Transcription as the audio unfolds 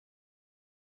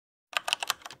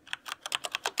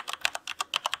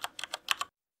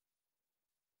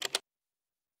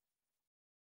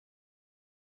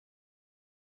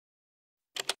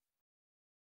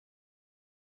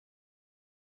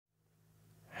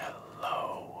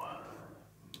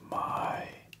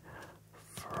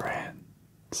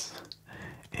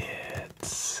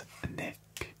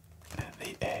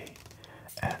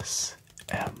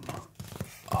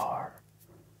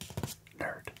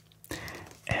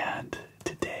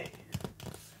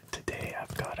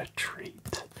a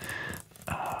treat.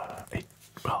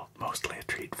 Well, mostly a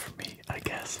treat for me, I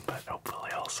guess, but hopefully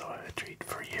also a treat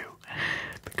for you,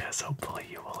 because hopefully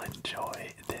you will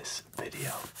enjoy this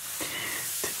video.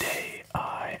 Today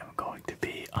I am going to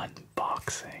be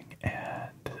unboxing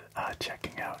and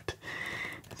checking out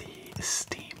the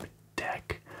Steam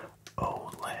Deck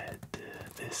OLED.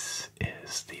 This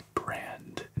is the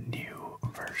brand new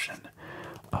version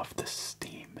of the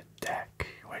Steam Deck,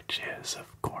 which is,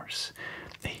 of course,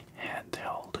 a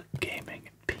handheld gaming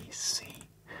PC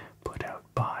put out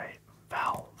by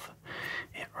Valve.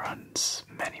 It runs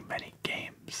many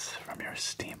games from your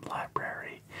Steam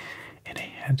library in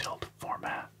a handheld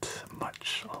format,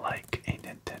 much like a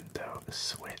Nintendo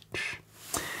Switch.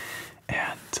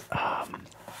 And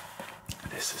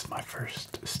this is my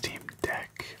first Steam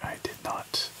Deck. I did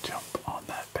not jump on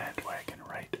that bandwagon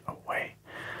right away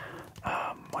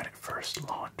when it first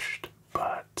launched,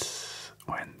 but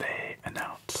when they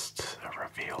announced,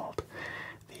 revealed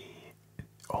the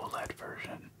OLED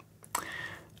version,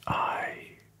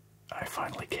 I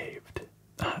finally caved.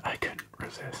 I couldn't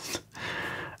resist.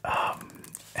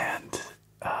 And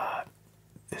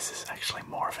this is actually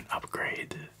more of an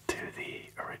upgrade to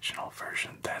the original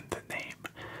version than the name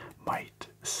might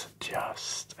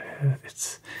suggest.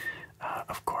 It's,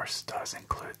 of course, does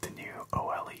include the new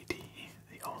OLED,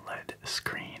 the OLED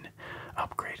screen,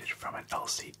 upgraded from an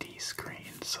LCD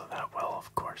screen, so that will,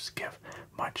 of course, give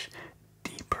much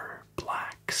deeper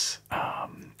blacks,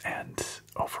 and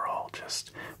overall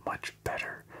just much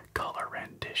better color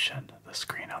rendition. The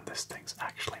screen on this thing's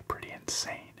actually pretty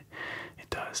insane. It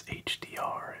does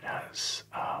HDR, it has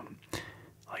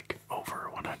like over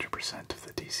 100% of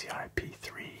the DCI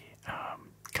P3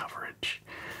 coverage,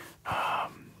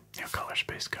 color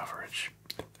space coverage.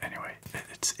 Anyway,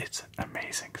 it's an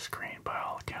amazing screen by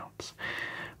all accounts.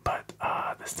 But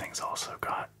this thing's also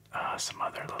got some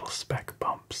other little spec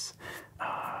bumps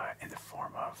in the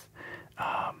form of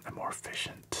a more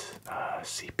efficient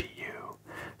CPU,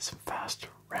 some faster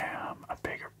RAM, a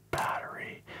bigger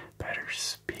battery, better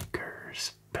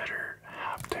speakers, better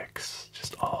haptics,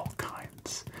 just all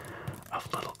kinds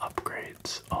of little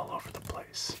upgrades all over the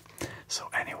place. So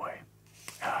anyway,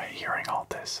 hearing all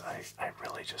this, I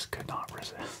really just could not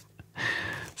resist.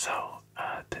 So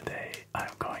today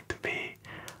I'm going to be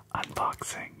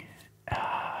unboxing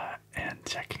and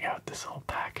checking out this whole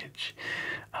package,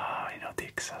 the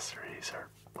accessories or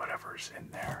whatever's in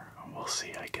there, and we'll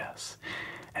see, I guess,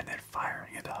 and then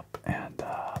firing it up and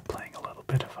playing a little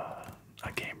bit of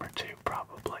a game or two,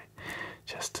 probably,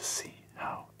 just to see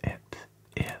how it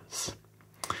is.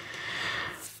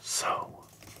 So,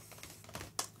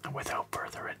 without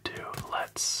further ado,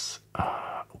 let's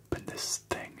open this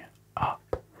thing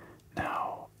up.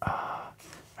 Now,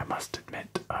 I must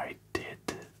admit, I did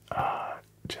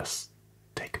just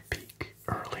take a peek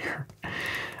earlier,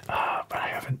 but I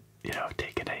haven't,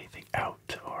 taken anything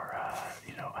out or,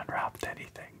 unwrapped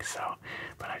anything. So,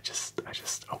 but I just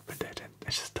opened it and I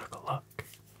just took a look.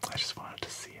 I just wanted to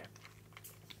see it.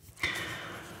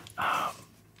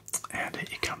 And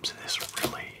it comes in this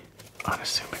really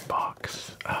unassuming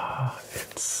box.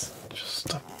 It's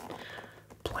just a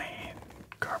plain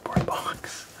cardboard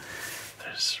box.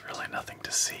 There's really nothing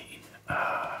to see.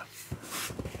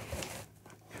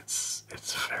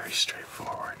 It's very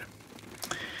straightforward.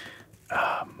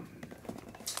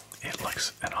 It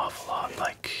looks an awful lot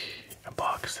like a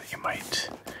box that you might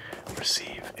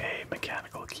receive a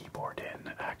mechanical keyboard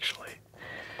in, actually.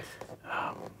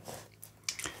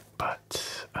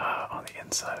 But on the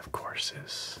inside, of course,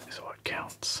 is what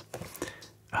counts.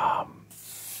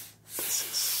 This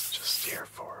is just here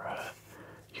for,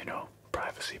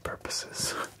 privacy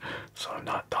purposes, so I'm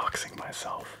not doxing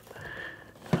myself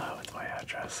with my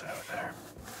address out there.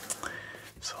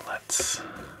 So let's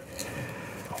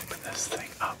open this thing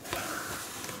up.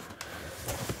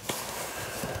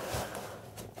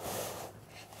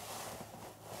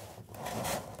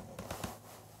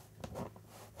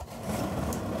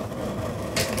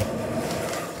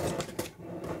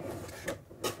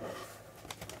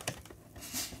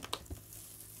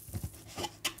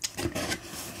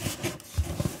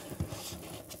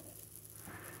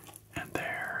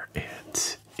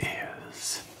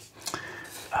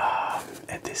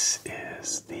 And this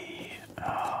is the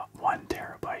 1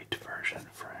 terabyte version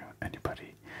for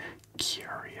anybody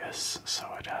curious. So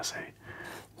it has a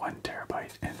 1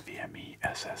 terabyte NVMe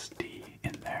SSD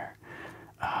in there,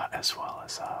 as well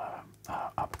as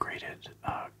upgraded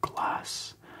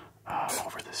glass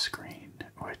over the screen,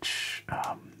 which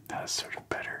has sort of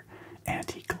better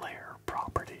anti-glare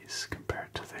properties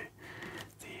compared to the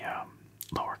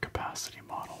lower capacity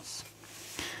models.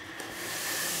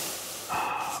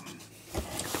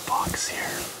 this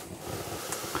here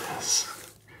has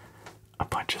a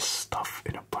bunch of stuff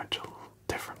in a bunch of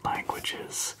different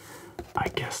languages. I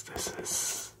guess this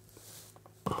is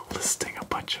listing a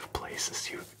bunch of places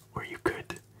where you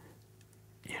could,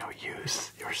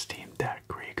 use your Steam Deck,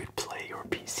 where you could play your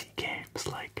PC games,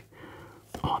 like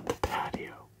on the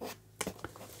patio,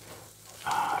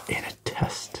 in a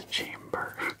test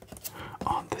chamber,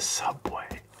 on the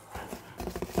subway,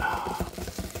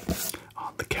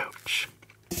 on the couch.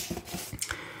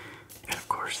 And of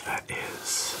course, that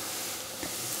is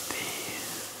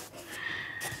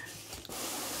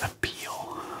the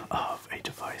appeal of a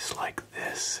device like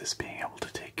this, is being able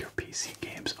to take your PC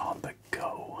games on the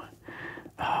go.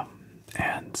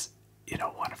 And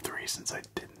one of the reasons I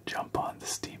didn't jump on the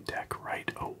Steam Deck right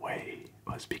away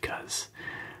was because,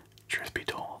 truth be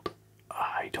told,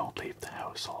 I don't leave the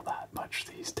house all that much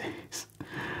these days.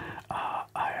 I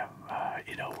am,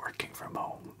 working from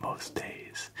home most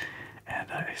days, and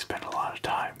I spend a lot of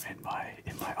time in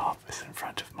my office in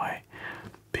front of my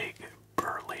big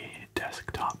burly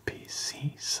desktop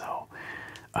PC. So,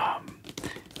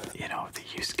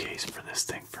 the use case for this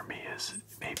thing for me is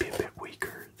maybe a bit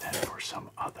weaker than for some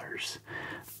others,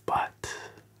 but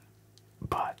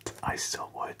I still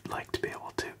would like to be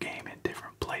able to game in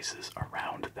different places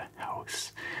around the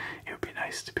house. It would be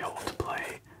nice to be able to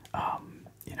play,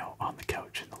 on the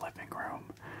couch in the living room,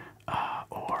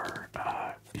 or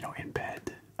in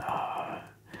bed,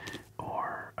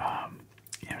 or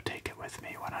take it with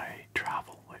me when I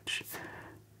travel, which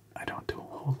I don't do a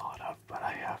whole lot of, but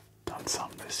I have done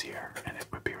some this year, and it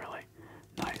would be really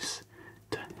nice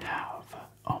to have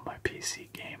all my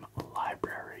PC game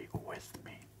library with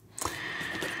me.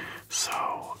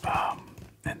 So,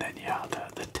 and then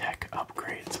the tech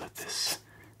upgrades with this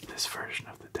version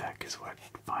of the deck is what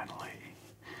finally,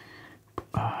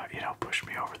 pushed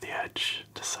me over the edge.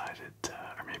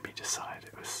 Or made me decide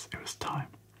it was time.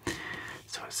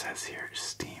 So it says here,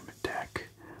 Steam Deck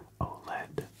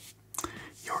OLED,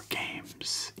 your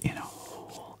games in a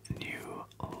whole new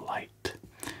light.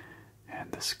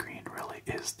 And the screen really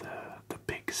is the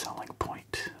big selling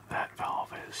point that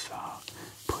Valve is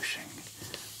pushing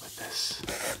with this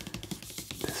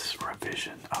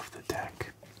revision of the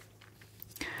deck.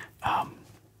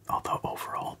 Although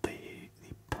overall the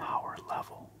power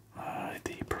level,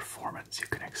 the performance you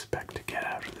can expect to get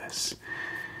out of this,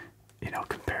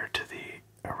 compared to the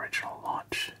original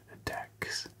launch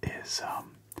decks, is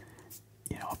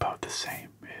about the same.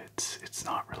 It's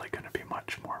not really going to be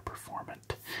much more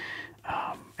performant,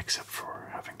 except for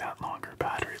having that longer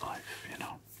battery life,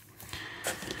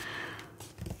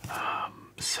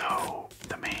 So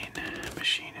the main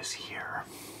machine is here.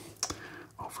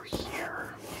 Over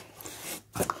here,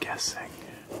 I'm guessing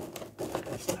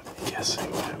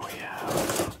that we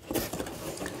have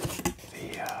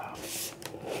the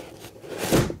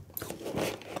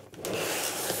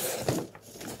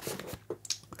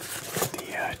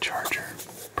charger,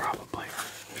 probably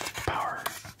power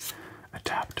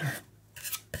adapter.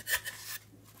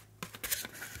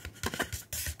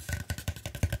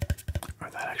 Or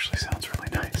that actually sounds really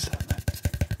nice, doesn't it?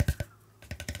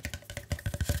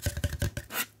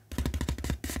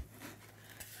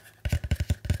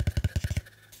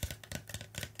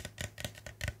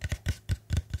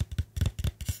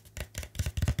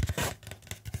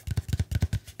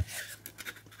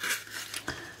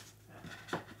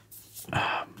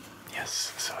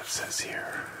 Yes, so it says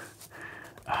here,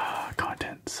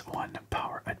 contents, one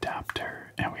power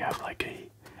adapter, and we have like a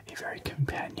very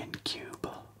companion cube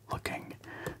looking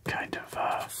kind of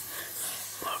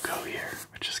logo here,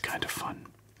 which is kind of fun.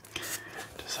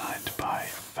 Designed by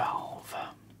Valve.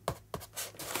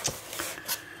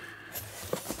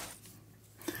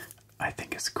 I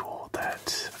think it's cool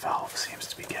that Valve seems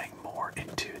to be getting more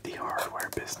into the hardware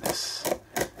business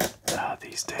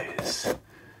these days.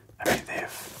 I mean,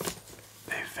 they've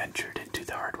ventured into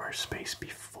the hardware space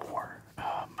before.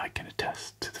 I can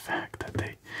attest to the fact that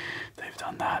they've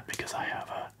done that because I have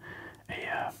a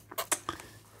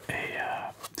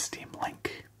Steam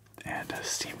Link and a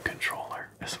Steam controller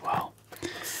as well,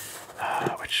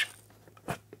 which,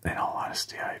 in all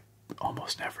honesty, I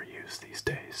almost never use these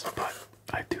days, but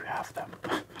I do have them.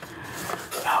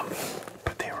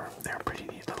 But they're pretty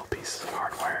neat little pieces of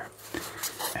hardware,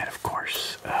 and of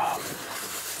course,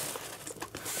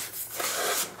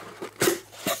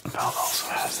 Valve also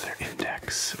has their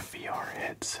Index VR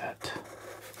headset.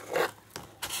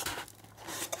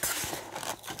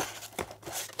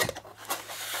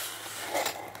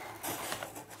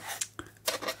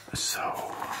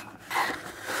 So,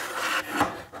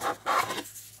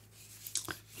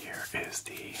 here is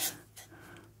the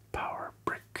power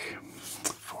brick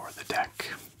for the deck.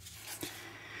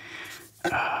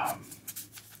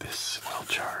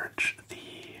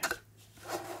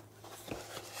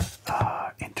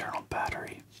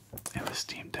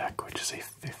 Steam Deck, which is a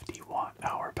 50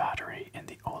 watt-hour battery in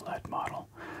the OLED model,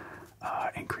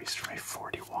 increased from a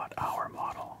 40 watt-hour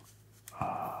model.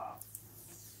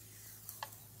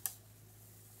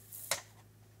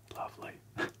 Lovely.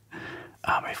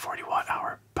 A 40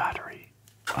 watt-hour battery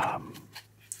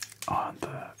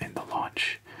in the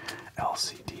launch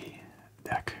LCD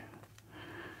deck,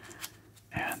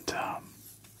 and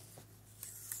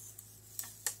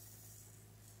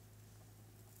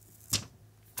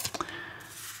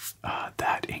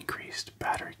that increased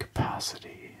battery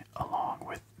capacity, along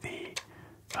with the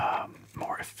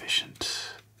more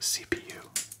efficient CPU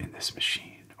in this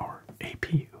machine, or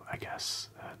APU, I guess,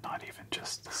 not even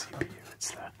just the CPU,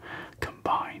 it's the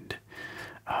combined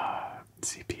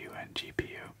CPU and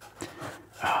GPU.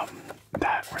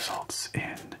 That results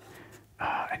in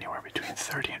anywhere between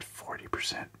 30 and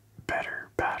 40% better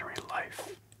battery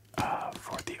life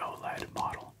for the OLED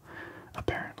model,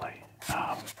 apparently.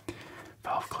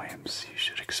 Valve claims you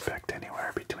should expect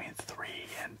anywhere between 3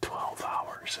 and 12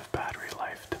 hours of battery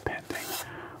life, depending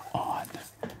on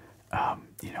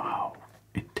how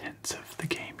intensive the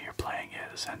game you're playing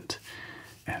is, and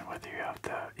whether you have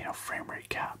the frame rate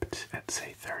capped at,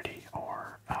 say, 30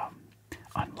 or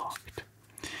unlocked.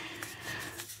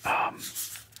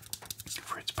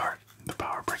 For its part, the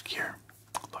power brick here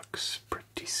looks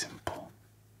pretty simple.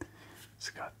 It's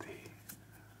got the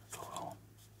little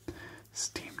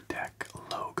Steam Deck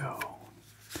logo,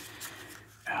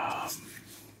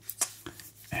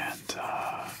 and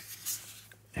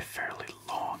a fairly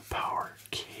long power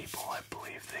cable. I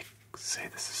believe they say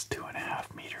this is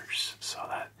 2.5 meters, so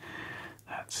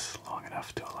that's long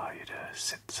enough to allow you to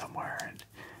sit somewhere and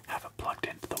have it plugged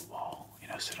into the wall.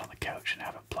 Sit on the couch and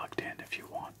have it plugged in if you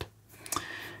want.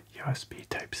 USB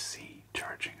Type-C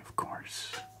charging, of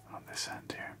course, on this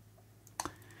end here.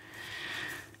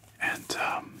 And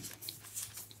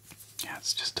yeah,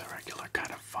 it's just a regular kind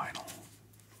of vinyl,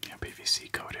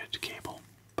 PVC coated cable,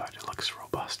 but it looks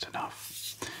robust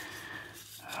enough.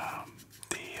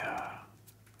 The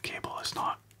cable is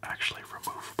not actually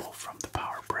removable from the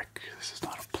power brick. This is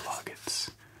not a plug,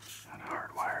 it's kind of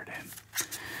hardwired in.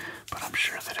 But I'm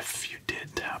sure that if you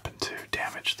did happen to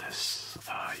damage this,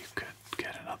 you could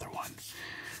get another one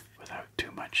without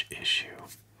too much issue.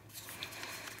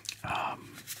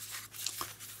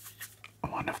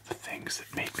 One of the things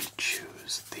that made me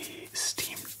choose the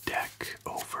Steam Deck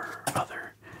over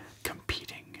other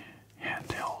competing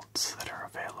handhelds that are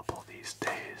available these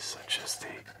days, such as the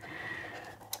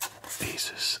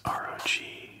Asus ROG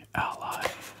Ally,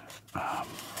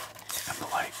 and the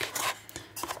like.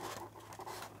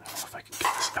 I don't know if I can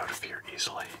get this out of here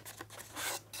easily.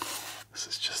 This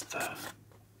is just the,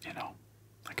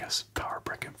 I guess, power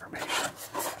brick information.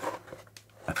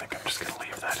 I think I'm just going to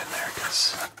leave that in there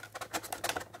because...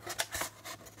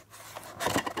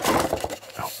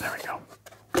 Oh, there we go.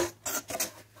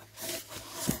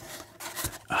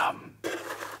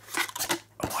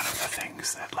 One of the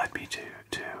things that led me to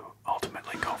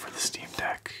ultimately go for the Steam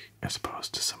Deck as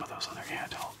opposed to some of those other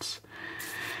handhelds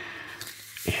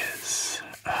is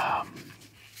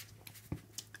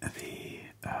the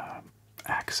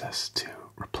access to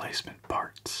replacement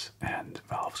parts and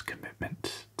Valve's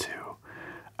commitment to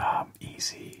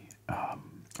easy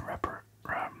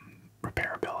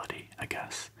repairability, I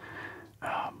guess,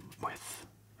 with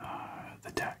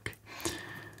the deck.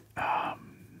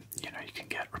 You can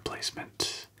get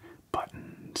replacement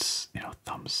buttons,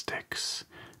 thumbsticks,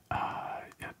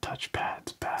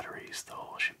 touchpads, batteries, the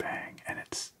whole shebang, and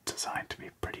it's designed to be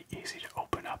pretty easy to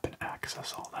open up and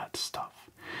access all that stuff,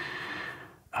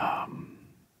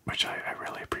 which I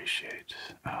really appreciate.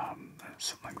 It's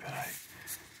something that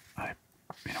I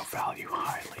value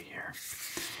highly here.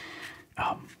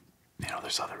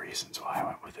 There's other reasons why I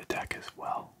went with the deck as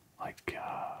well, like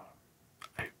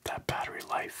that battery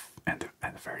life and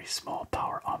the very small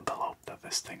power envelope that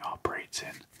this thing operates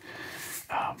in,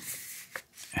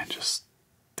 and just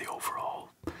the overall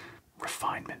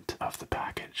refinement of the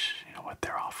package, what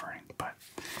they're offering. But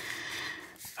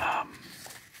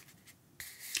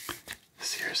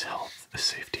this here's health,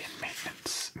 safety, and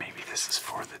maintenance. Maybe this is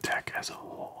for the deck as a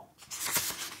whole,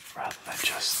 rather than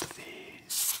just the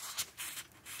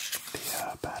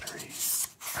battery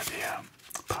or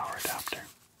the power adapter.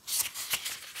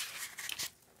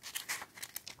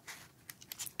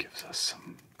 Gives us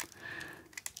some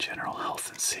general health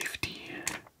and safety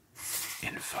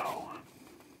info,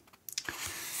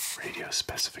 radio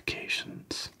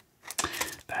specifications.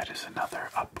 That is another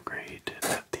upgrade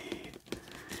that the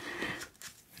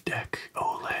Deck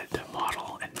OLED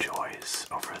model enjoys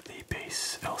over the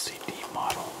base LCD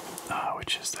model,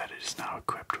 which is that it is now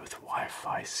equipped with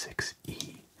Wi-Fi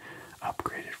 6E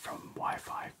upgrade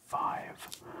Wi-Fi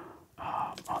 5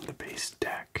 on the base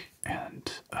deck, and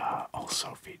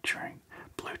also featuring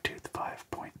Bluetooth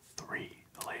 5.3,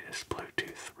 the latest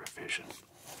Bluetooth revision.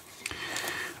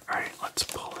 Alright, let's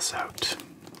pull this out.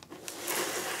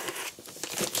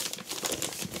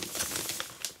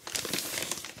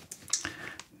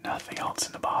 Nothing else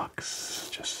in the box,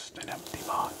 just an empty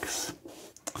box.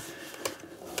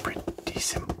 Pretty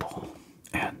simple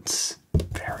and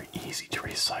very easy to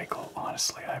recycle.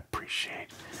 Honestly, I appreciate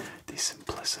the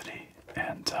simplicity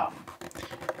and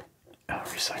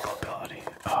recyclability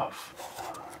of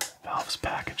Valve's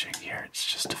packaging here. It's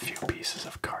just a few pieces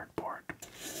of cardboard.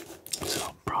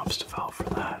 So props to Valve for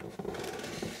that.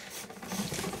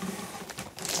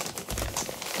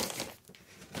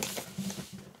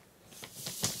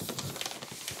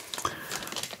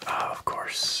 Of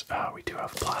course, we do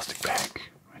have a plastic bag,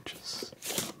 which is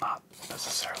not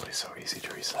necessarily so easy to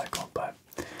recycle, but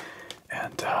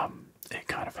it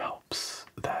kind of helps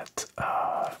that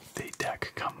the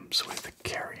deck comes with a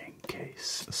carrying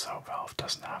case, so Valve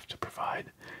doesn't have to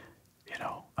provide, you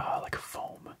know, like a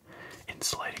foam,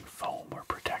 insulating foam or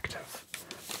protective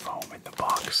foam in the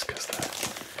box, because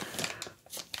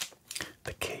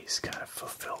the case kind of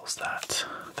fulfills that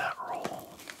role.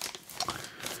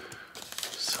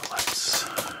 So let's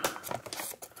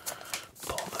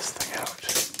pull this thing out.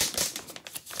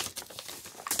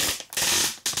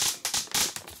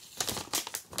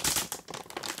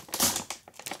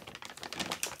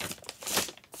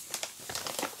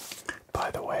 By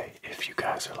the way, if you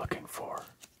guys are looking for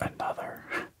another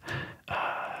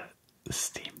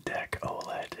Steam Deck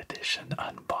OLED edition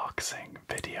unboxing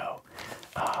video,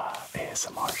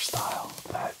 ASMR style,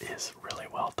 that is really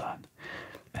well done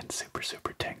and super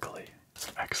tingly.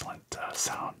 Some excellent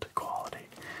sound quality.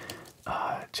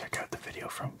 Check out the video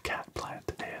from Cat Plant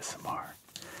ASMR.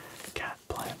 Cat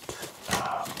Plant,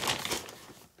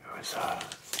 who is a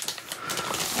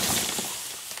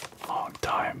long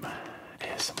time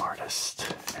ASMR artist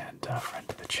and a friend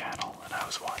of the channel, and I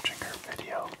was watching her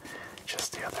video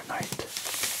just the other night,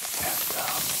 and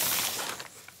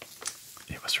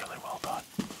it was really well done.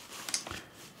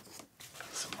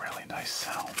 Some really nice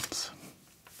sounds.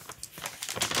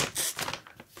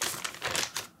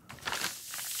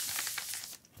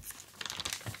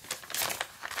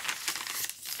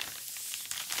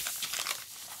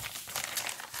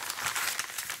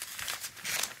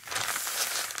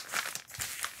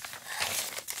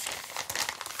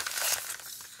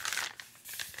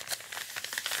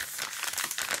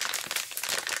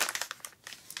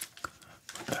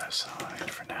 Aside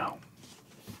for now.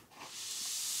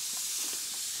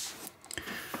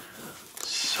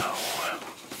 So,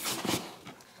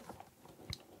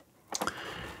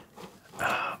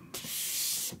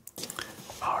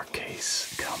 our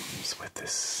case comes with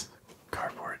this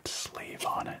cardboard sleeve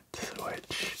on it,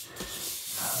 which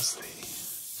has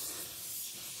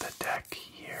the deck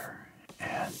here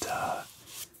and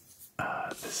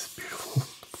this beautiful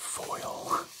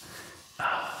foil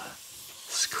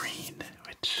screen,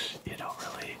 which, you know,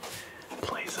 really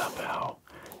plays up how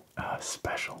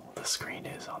special the screen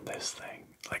is on this thing.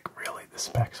 Like, really, the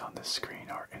specs on this screen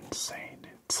are insane.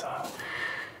 It's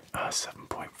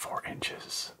 7.4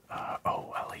 inches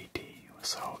OLED,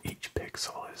 so each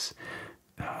pixel is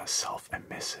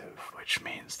self-emissive, which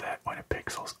means that when a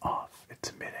pixel's off, it's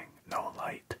emitting no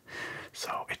light.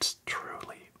 So it's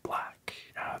truly black.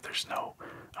 There's no,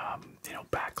 you know,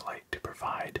 backlight to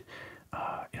provide,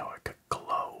 you know, a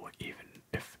glow, even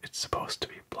if it's supposed to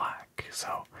be black.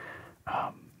 So,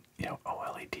 you know,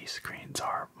 OLED screens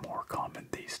are more common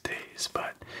these days,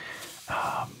 but,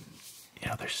 you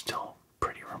know, they're still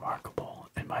pretty remarkable,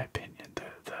 in my opinion.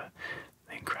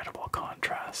 The incredible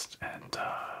contrast and,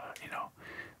 you know,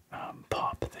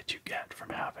 pop that you get from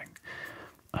having,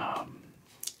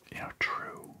 you know,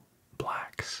 true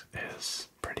blacks is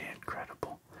pretty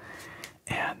incredible.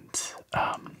 And,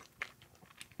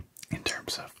 in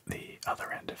terms of the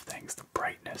other end of things, the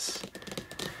brightness,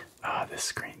 this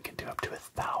screen can do up to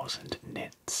 1,000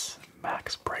 nits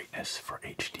max brightness for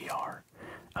HDR,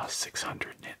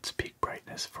 600 nits peak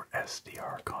brightness for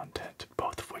SDR content,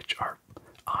 both of which are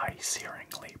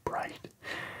eye-searingly bright.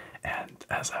 And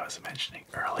as I was mentioning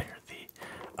earlier, the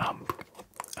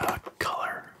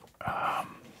color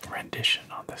rendition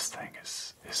on this thing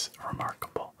is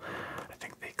remarkable. I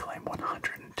think they claim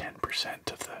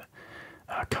 110% of the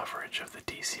coverage of the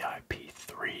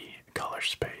DCI-P3 color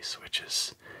space, which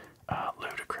is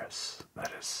ludicrous.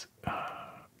 That is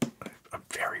a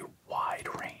very wide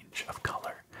range of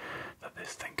color that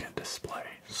this thing can display.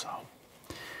 So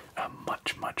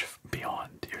much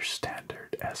beyond your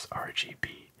standard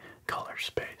sRGB color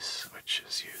space, which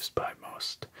is used by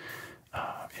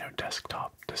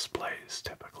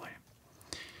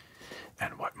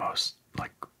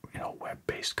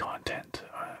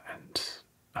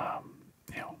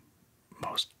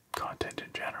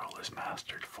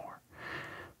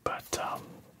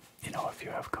you know, if you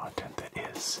have content that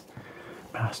is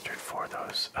mastered for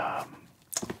those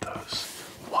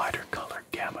wider color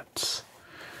gamuts,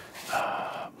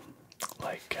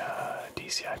 like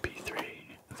DCI-P3,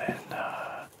 then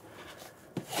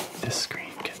this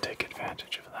screen can take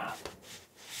advantage of that.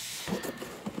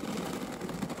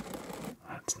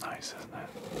 That's nice, isn't it?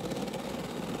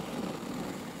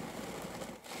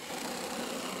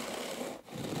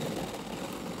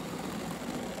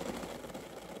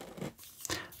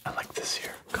 I like this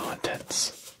here.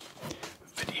 Contents.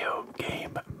 Video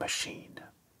game machine.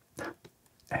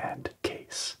 And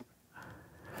case.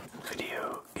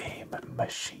 Video game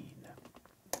machine.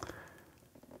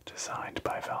 Designed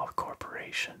by Valve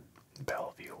Corporation,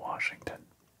 Bellevue, Washington.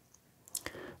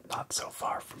 Not so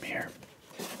far from here,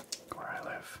 where I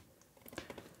live.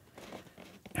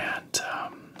 And,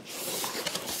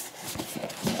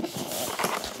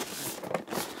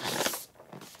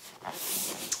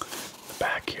 the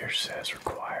back here says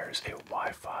requires a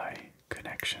Wi-Fi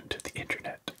connection to the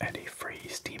internet and a free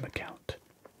Steam account.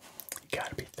 You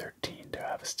gotta be 13 to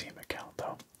have a Steam account,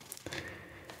 though.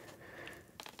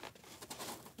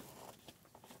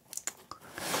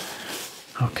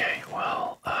 Okay,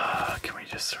 well, can we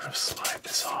just sort of slide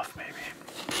this off, maybe?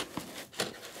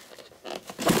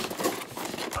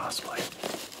 Possibly.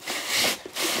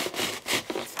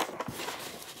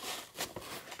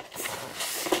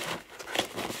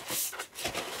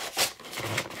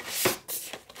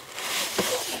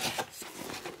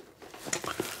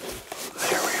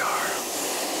 There we are.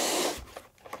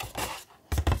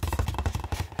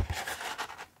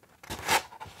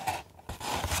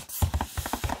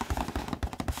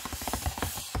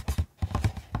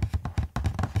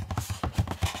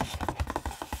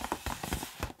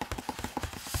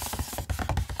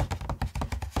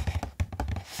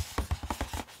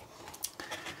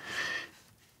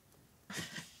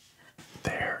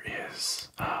 There is,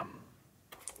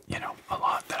 you know, a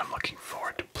lot that I'm looking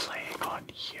forward to playing on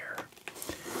here.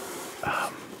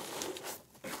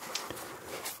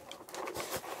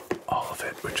 All of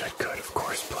it, which I could, of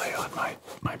course, play on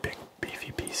my big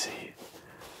beefy PC.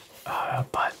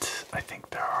 But I think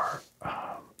there are,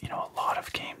 you know, a lot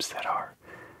of games that are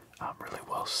really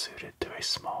well suited to a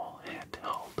small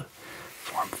handheld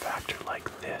form factor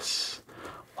like this.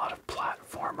 A lot of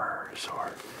platformers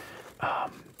or,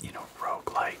 you know,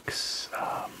 roguelikes,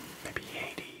 maybe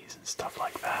Hades and stuff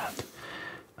like that.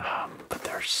 But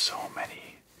there's so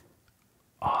many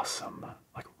awesome,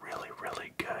 like really,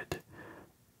 really good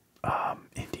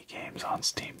indie games on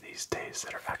Steam these days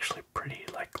that are actually pretty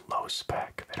like low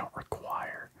spec. They don't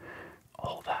require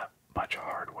all that much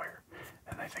hardware,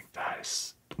 and I think that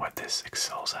is what this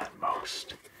excels at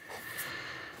most.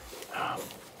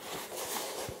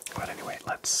 But anyway,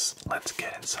 let's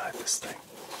get inside this thing.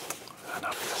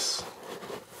 Enough of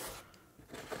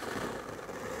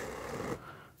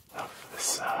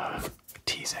this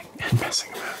teasing and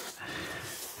messing about.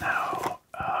 Now,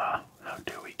 how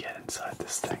do we get inside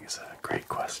this thing is a great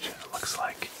question. It looks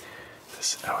like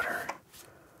this outer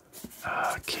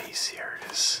case here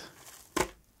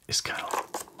is kind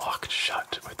of locked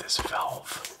shut with this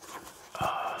valve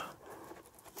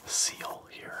seal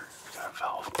here. We've got a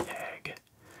valve tag,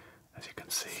 as you can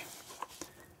see,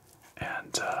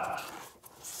 and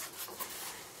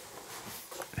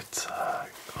it's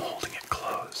holding it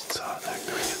closed. So then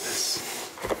can we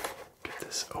get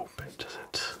this open? Does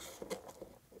it?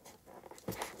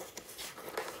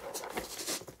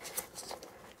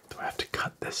 Do I have to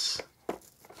cut this?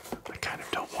 I kind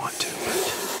of don't want to,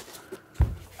 but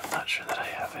I'm not sure that I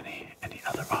have any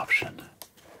other option.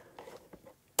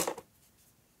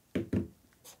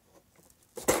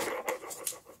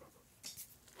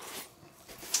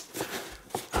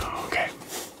 Okay.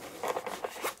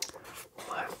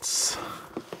 Let's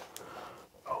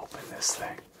open this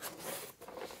thing.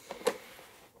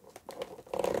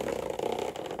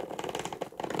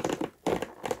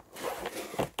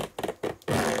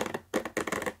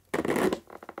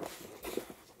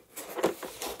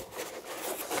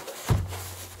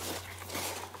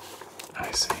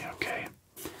 I see, okay.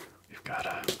 We've got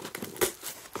a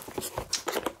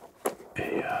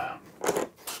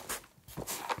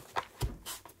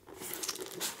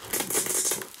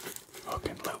hook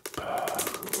and loop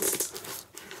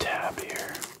tab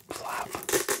here, flap.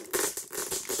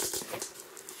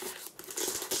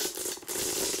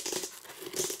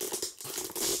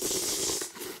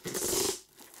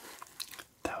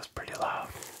 That was pretty loud.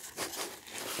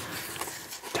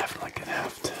 Definitely gonna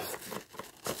have to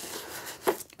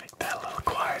make that a little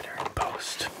quieter in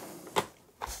post.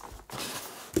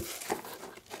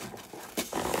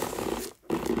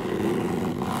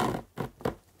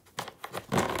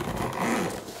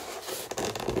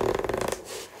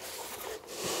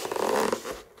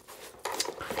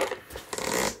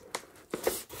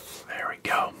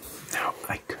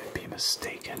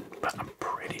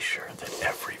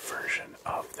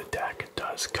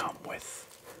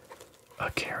 a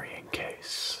carrying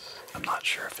case. I'm not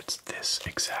sure if it's this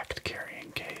exact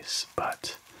carrying case,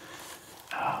 but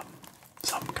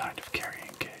some kind of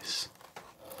carrying case.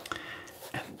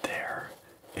 And there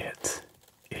it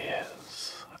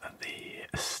is,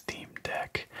 the Steam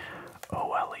Deck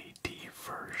OLED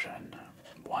version,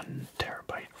 1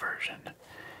 terabyte version,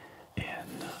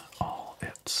 in all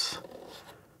its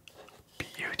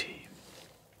beauty.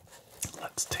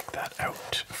 Let's take that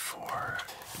out for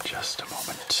just a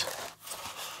moment.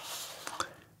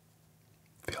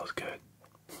 Feels good.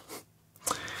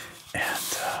 And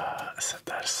set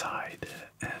that aside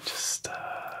and just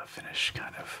finish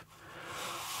kind of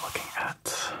looking at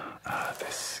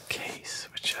this case,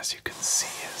 which, as you can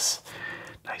see, is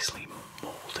nicely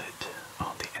molded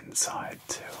on the inside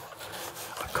to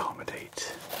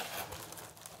accommodate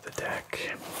the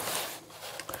deck.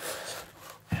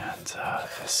 And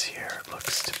this here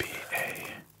looks to be a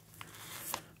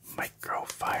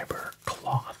microfiber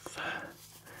cloth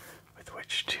with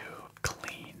which to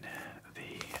clean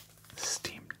the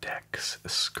Steam Deck's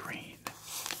screen.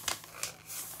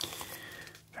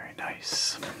 Very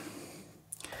nice.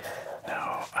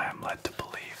 Now, I am led to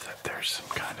believe that there's some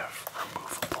kind of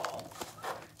removable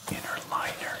inner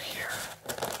liner here.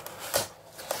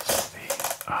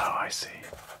 Oh, I see.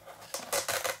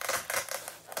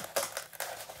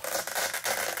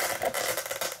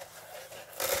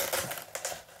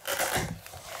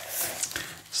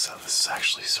 So this is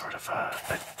actually sort of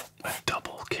a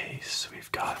double case.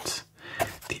 We've got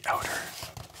the outer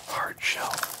hard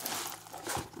shell,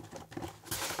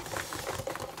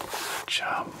 which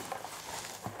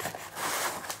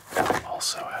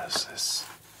also has this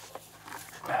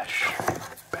mesh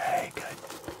bag. I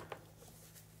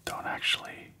don't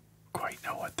actually quite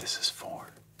know what this is for,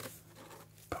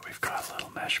 but we've got a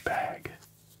little mesh bag.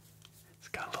 It's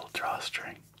got a little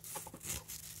drawstring,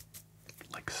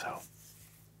 like so.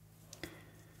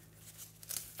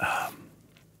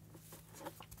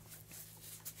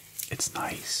 It's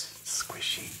nice, it's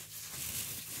squishy.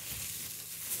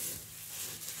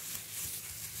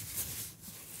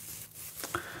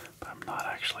 But I'm not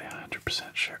actually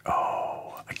 100% sure.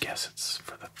 Oh, I guess it's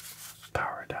for the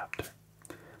power adapter.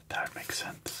 That would make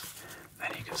sense.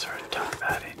 Then you can sort of tuck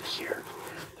that in here.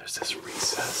 There's this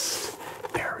recessed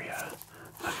area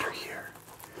under here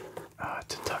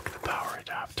to tuck the power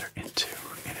adapter into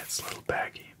in its little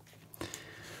baggie.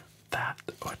 That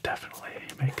would definitely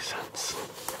make sense.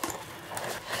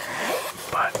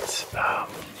 But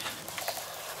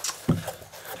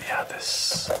yeah,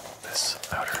 this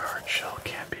outer hard shell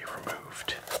can be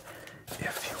removed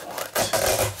if you want,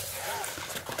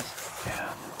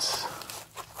 and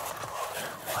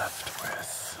you're left with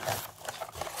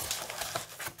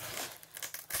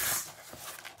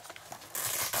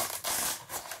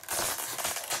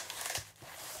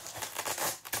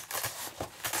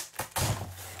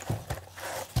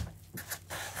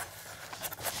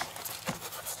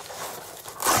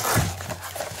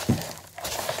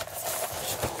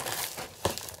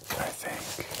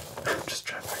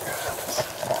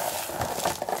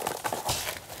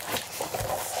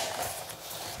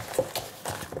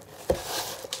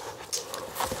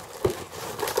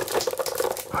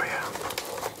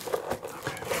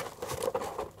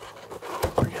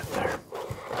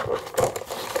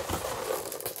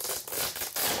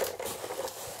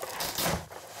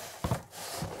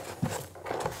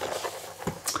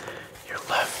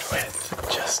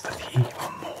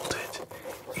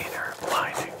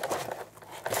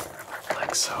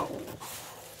so,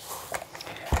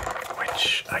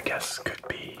 which I guess could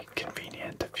be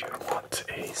convenient if you want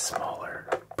a smaller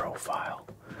profile,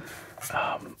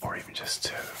 or even just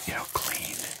to,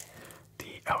 clean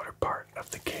the outer part of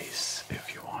the case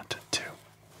if you wanted to.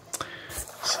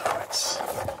 So it's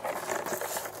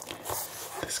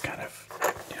this kind of,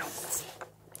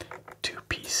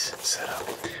 two-piece setup,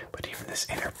 but even this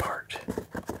inner part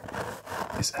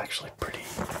is actually pretty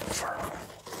firm.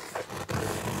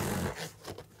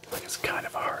 Like it's kind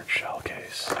of a hard shell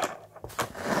case.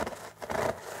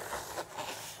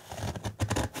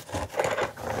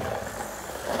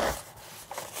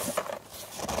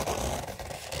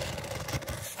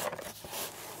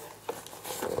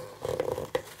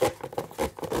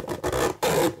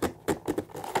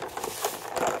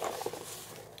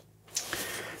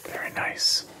 Very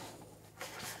nice.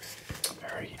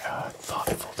 Very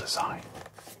thoughtful design.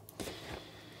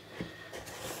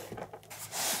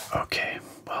 Okay,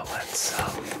 well let's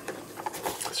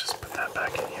just put that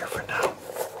back in here for now.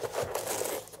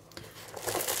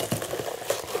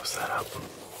 Close that up.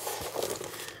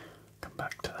 Come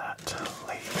back to that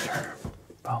later.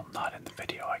 Well, not in the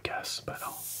video, I guess, but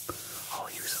I'll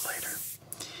use it later.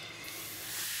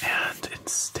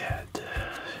 instead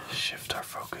shift our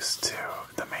focus to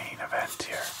the main event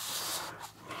here,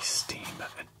 the Steam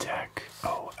Deck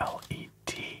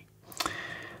OLED.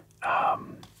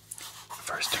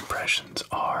 First impressions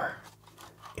are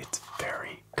it's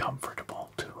very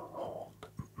comfortable to hold,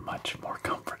 much more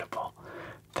comfortable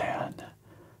than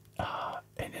a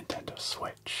Nintendo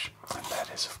Switch, and that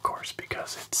is of course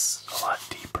because it's a lot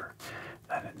deeper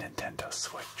than a Nintendo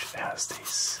Switch. It has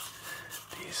these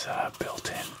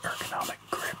built-in ergonomic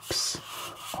grips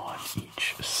on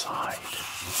each side,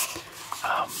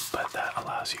 but that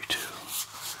allows you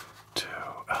to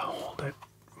hold it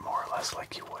more or less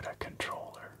like you would a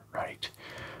controller, right?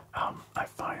 I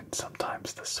find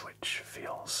sometimes the Switch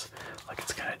feels like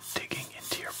it's kind of digging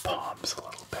into your palms a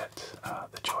little bit.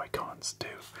 The Joy-Cons do.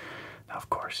 Now, of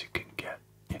course, you can get,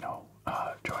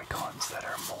 Joy-Cons that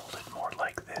are molded more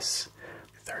like this,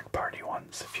 third-party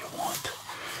ones if you want.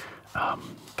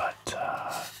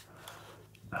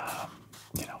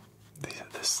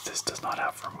 This does not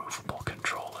have removable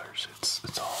controllers.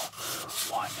 It's all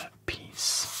one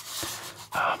piece.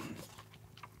 And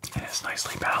it's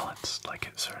nicely balanced, like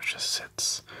it sort of just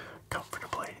sits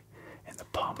comfortably in the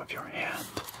palm of your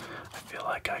hand. I feel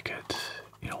like I could,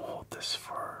 hold this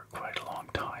for quite a long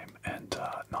time and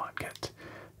not get,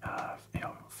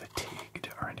 fatigued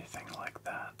or anything like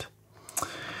that.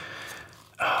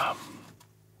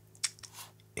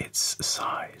 Its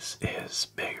size is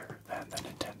bigger than the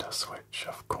Nintendo Switch,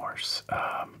 of course.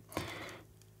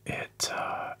 It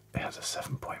has a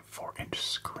 7.4-inch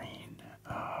screen,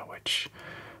 which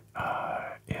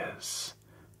is,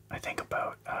 I think,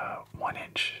 about 1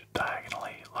 inch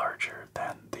diagonally larger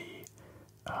than the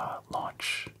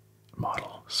launch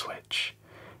model Switch,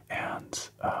 and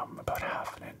about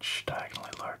half an inch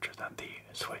diagonally larger than the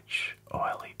Switch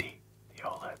OLED, the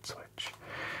OLED Switch.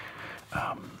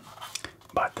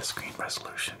 But the screen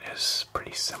resolution is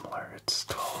pretty similar. It's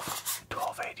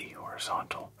 1280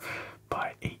 horizontal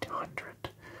by 800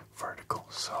 vertical,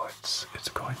 so it's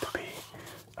going to be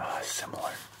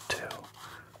similar to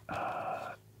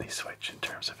the Switch in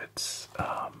terms of its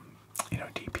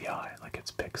DPI, like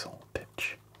its pixel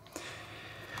pitch.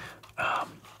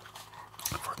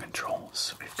 For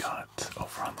controls, we've got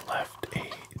over on the left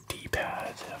a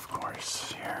D-pad, of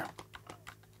course, here.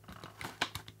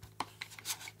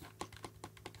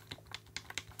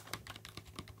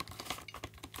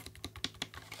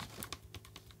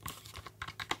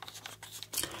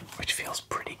 Which feels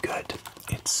pretty good.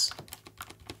 It's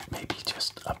maybe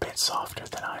just a bit softer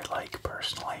than I like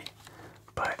personally,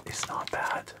 but it's not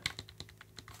bad.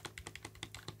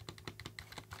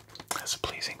 Has a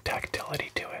pleasing tactility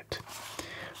to it.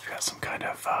 We've got some kind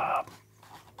of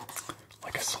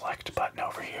like a select button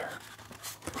over here.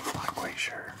 Not quite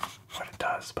sure what it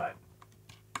does, but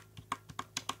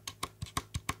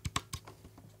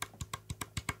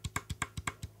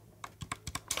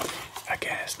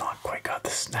again, it's not quite got the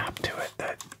snap to it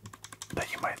that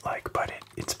you might like, but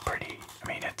it's pretty. I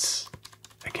mean, it's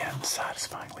again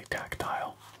satisfyingly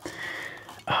tactile.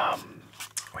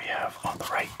 We have on the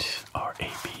right our A,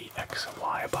 B, X, and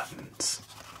Y buttons.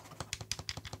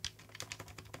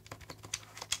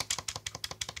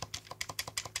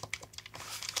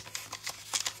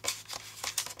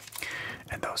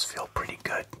 And those feel pretty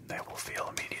good. They will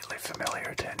feel immediately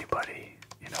familiar to anybody,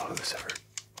 who's ever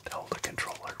held a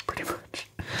controller, pretty much.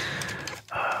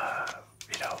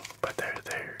 But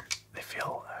they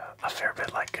feel a fair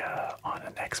bit like on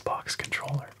an Xbox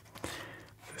controller.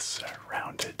 This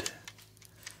rounded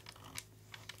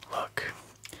look,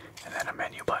 and then a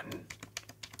menu button,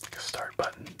 like a start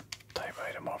button type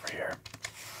item over here.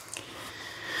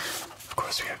 Of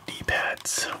course, we have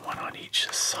D-pads, one on each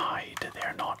side.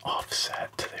 They're not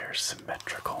offset; they're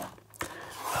symmetrical.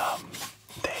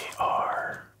 They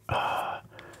are a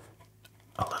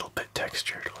little bit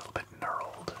textured, a little bit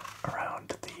knurled around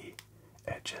the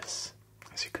edges,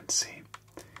 as you can see.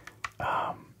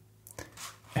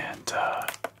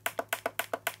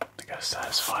 They got a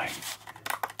satisfying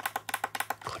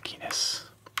clickiness.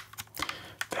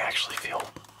 They actually feel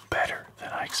better than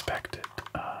I expected.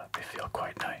 They feel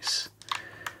quite nice.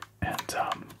 And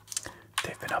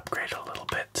they've been upgraded a little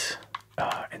bit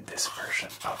in this version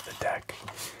of the deck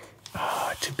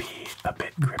to be a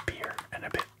bit grippier and a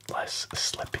bit less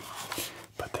slippy.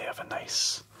 But they have a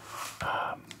nice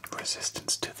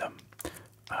resistance to them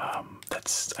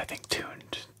that's, I think,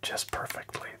 tuned just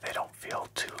perfectly. They don't feel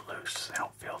too loose. They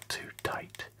don't feel too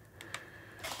tight.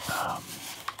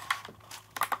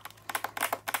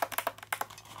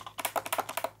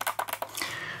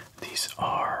 These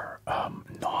are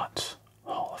not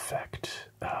Hall effect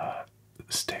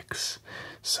sticks,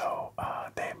 so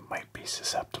they might be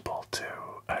susceptible to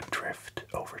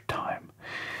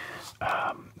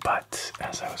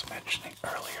as I was mentioning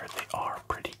earlier, they are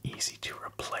pretty easy to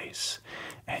replace,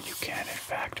 and you can in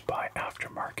fact buy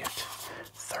aftermarket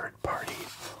third-party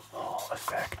Hall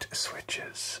effect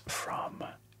switches from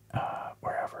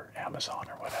wherever, Amazon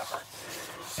or whatever,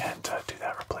 and do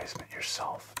that replacement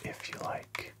yourself if you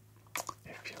like.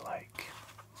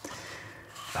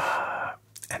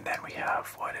 And then we have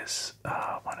what is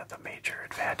one of the major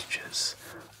advantages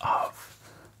of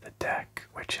the deck,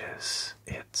 which is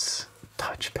its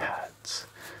touchpads.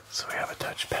 So we have a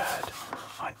touchpad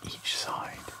on each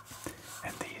side,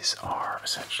 and these are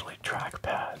essentially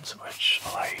trackpads which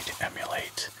allow you to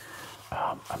emulate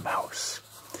a mouse,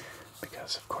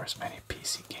 because of course many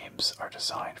PC games are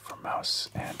designed for mouse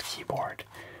and keyboard,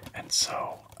 and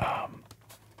so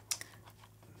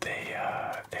they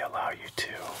allow you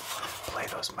to play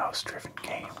those mouse-driven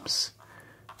games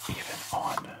even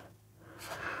on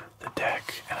the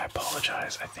deck. And I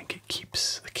apologize, I think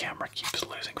the camera keeps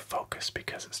losing focus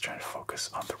because it's trying to focus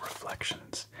on the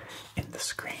reflections in the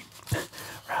screen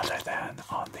rather than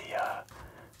on the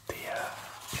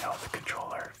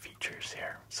controller features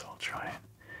here. So I'll try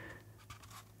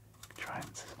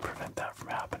and prevent that from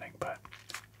happening. But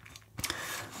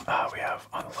we have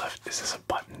on the left, is this a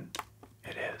button?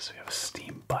 It is. We have a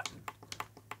Steam button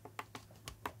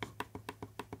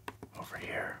over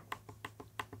here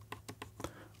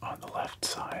on the left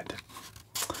side,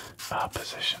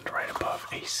 positioned right above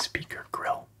a speaker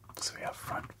grill. So we have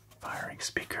front firing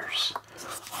speakers,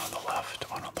 one on the left,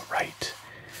 one on the right.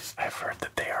 I've heard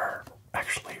that they are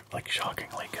actually like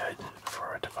shockingly good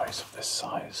for a device of this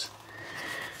size,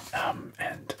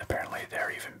 and apparently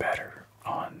they're even better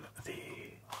on the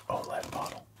OLED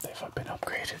model. They've been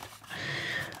upgraded.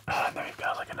 And then we've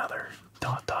got like another ...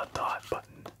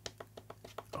 button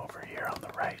over here on the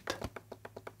right.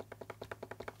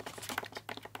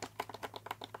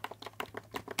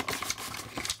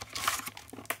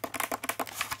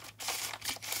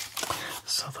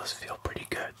 So those feel pretty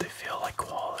good. They feel like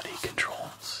quality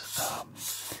controls,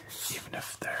 even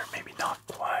if they're maybe not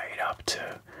quite up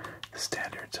to the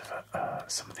standards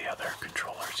of some of the other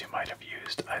controllers you might have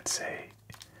used. I'd say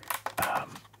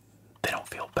they don't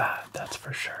feel bad, that's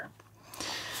for sure.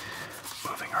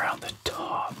 Moving around the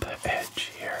top edge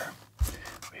here,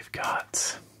 we've got,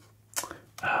 is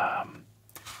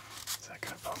that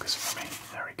going to focus for me?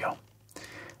 There we go.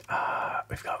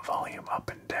 We've got volume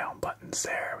up and down buttons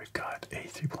there. We've got a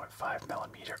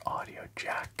 3.5mm audio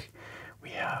jack. We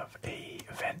have a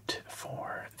vent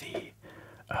for the,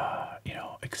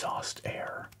 exhaust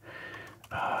air,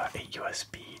 a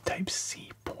USB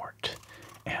Type-C port,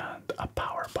 and a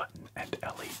power button and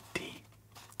LED.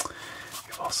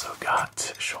 We've also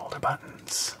got shoulder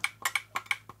buttons,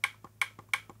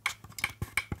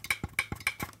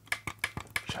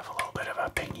 which have a little bit of a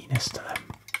pinginess to them,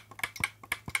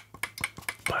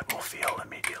 but will feel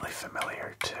immediately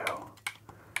familiar to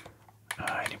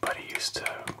anybody used to,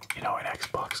 an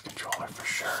Xbox controller for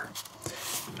sure.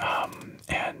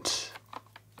 And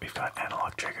we've got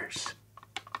analog triggers,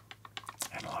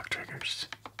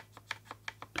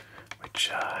 which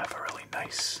have a really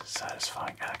nice,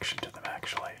 satisfying action to them,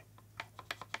 actually.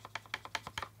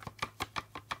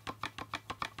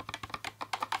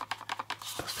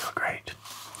 Those feel great.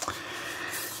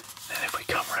 Then if we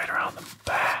come right around the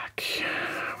back,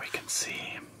 we can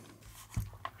see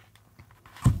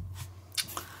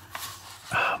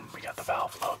we got the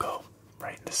Valve logo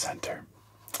right in the center.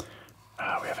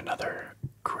 We have another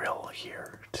grill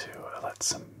here to let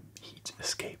some heat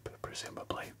escape,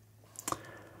 presumably.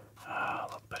 A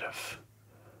little bit of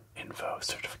info,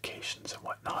 certifications, and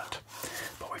whatnot.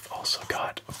 But we've also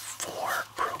got 4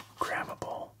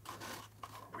 programmable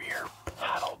rear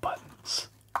paddle buttons.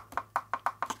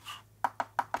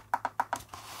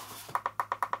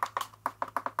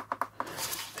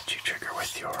 That you trigger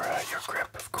with your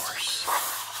grip, of course.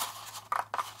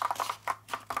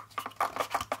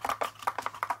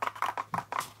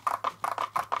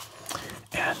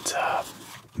 And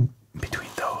between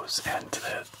those and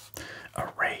the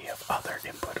array of other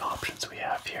input options we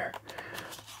have here,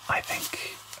 I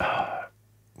think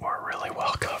we're really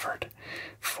well covered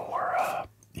for,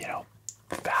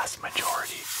 the vast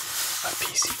majority of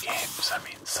PC games. I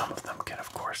mean, some of them can,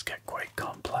 of course, get quite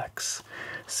complex,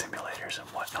 simulators and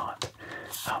whatnot,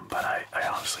 but I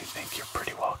honestly think you're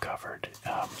pretty well covered,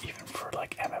 even for,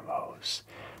 like, MMOs,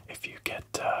 if you get,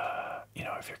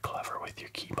 if you're clever with your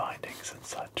key bindings and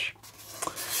such.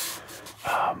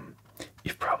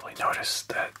 You've probably noticed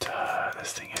that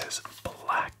this thing is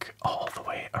black all the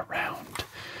way around.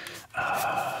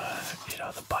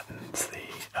 The buttons,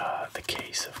 the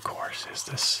case, of course, is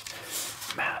this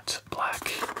matte black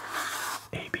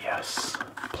ABS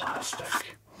plastic.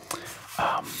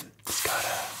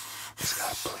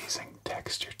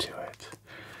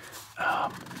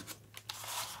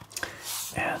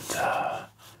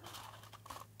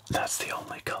 that's the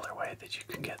only colorway that you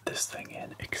can get this thing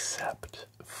in, except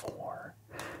for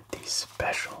the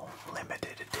special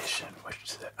limited edition,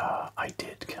 which I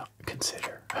did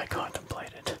consider. I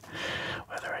contemplated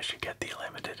whether I should get the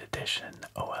limited edition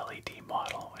OLED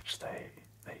model, which they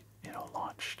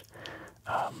launched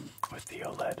with the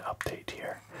OLED update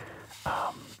here,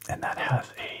 and that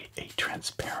has a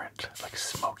transparent, like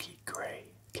smoky gray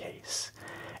case,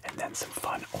 and then some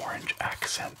fun orange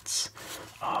accents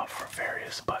for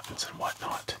various buttons and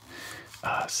whatnot,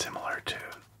 similar to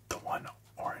the one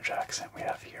orange accent we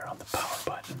have here on the power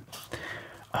button.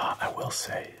 I will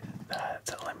say that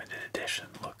the limited edition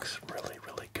looks really,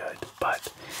 really good,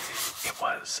 but it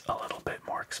was a little bit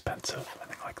more expensive. I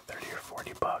think like 30 or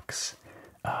 40 bucks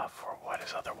for what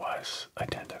is otherwise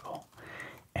identical,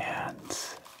 and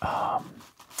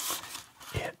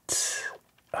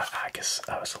I guess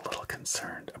I was a little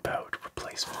concerned about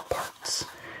replacement parts.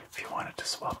 If you wanted to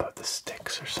swap out the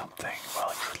sticks or something,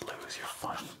 well, you would lose your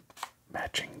fun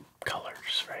matching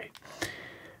colors, right?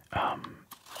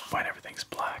 When everything's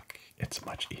black, it's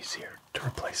much easier to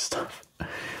replace stuff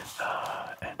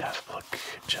and have it look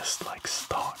just like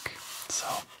stock. So,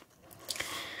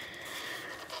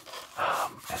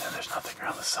 and then there's nothing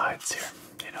around the sides here,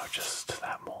 just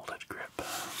that molded grip.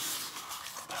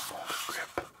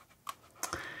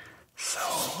 So,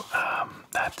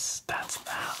 that's that.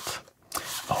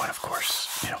 Oh, and of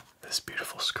course, this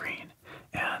beautiful screen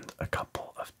and a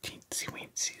couple of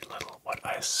teensy-weensy little, what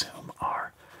I assume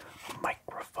are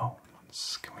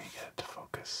microphones. Can we get it to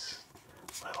focus?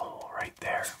 Little right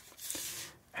there,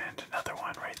 and another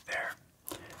one right there.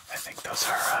 I think those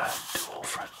are dual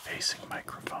front-facing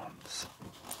microphones.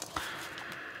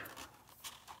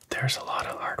 There's a lot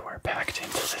of hardware packed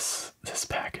into this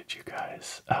package, you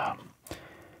guys.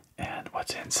 And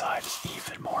what's inside is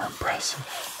even more impressive.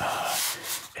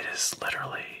 It is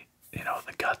literally,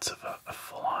 the guts of a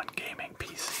full-on gaming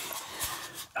PC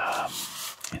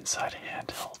inside a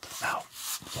handheld. Now,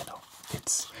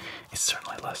 it's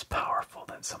certainly less powerful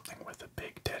than something with a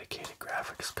big dedicated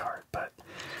graphics card, but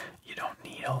you don't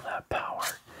need all that power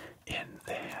in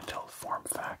the handheld form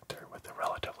factor with a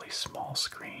relatively small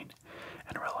screen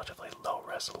and relatively low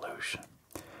resolution.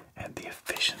 And the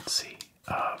efficiency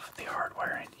of the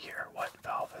hardware in here, what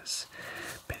Valve has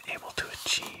been able to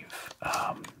achieve.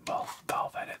 Well,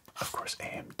 Valve and, of course,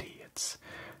 AMD, its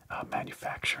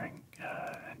manufacturing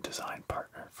and design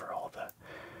partner for all the,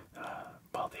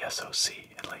 the SoC,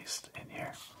 at least, in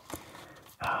here.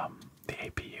 The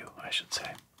APU, I should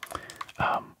say.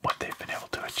 What they've been able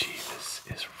to achieve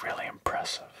is really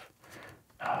impressive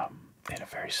in a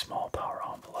very small power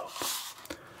envelope.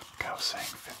 Like I was saying,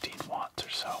 15 watts or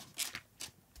so.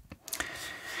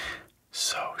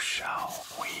 So, shall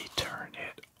we turn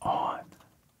it on?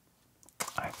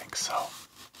 I think so.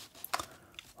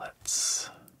 Let's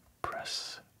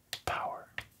press power.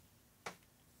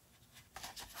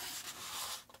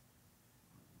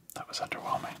 That was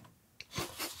underwhelming.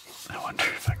 I wonder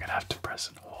if I'm gonna have to press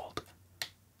and hold.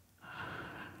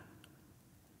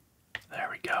 There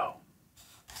we go.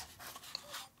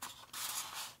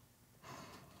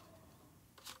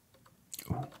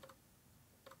 Ooh.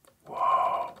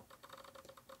 Whoa.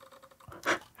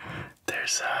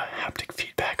 There's haptic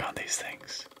feedback on these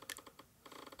things.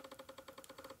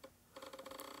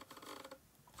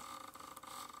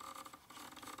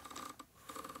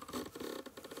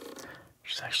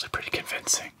 Which is actually pretty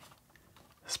convincing.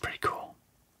 It's pretty cool.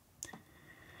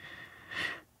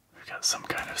 We've got some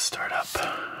kind of startup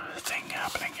thing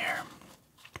happening here,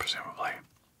 presumably.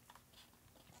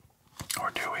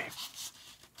 Or do we?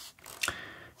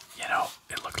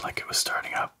 It looked like it was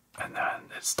starting up and then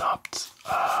it stopped.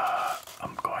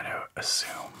 I'm going to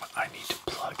assume I need to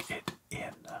plug it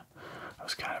in. I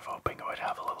was kind of hoping it would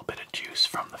have a little bit of juice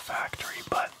from the factory,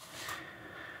 but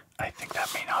I think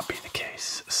that may not be the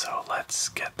case. So let's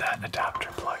get that adapter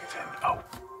plugged in. Oh.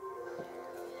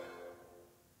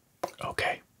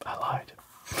 Okay, I lied.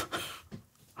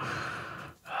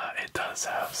 It does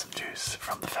have some juice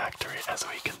from the factory, as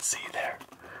we can see there,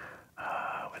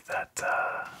 with that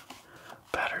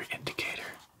battery indicator.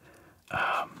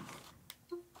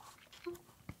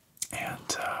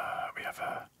 And we have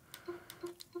a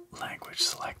language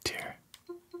select here.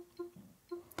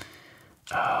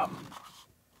 I'm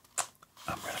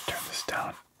going to turn this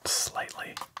down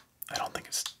slightly. I don't think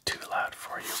it's too loud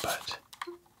for you, but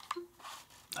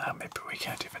maybe we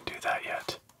can't even do that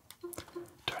yet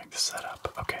during the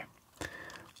setup. Okay,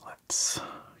 let's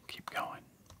keep going.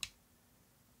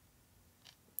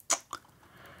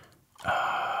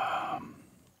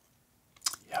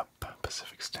 Yep,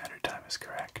 Pacific Standard Time is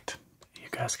correct. You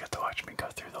guys get to watch me go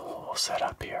through the whole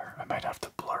setup here. I might have to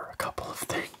blur a couple of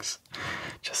things,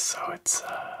 just so it's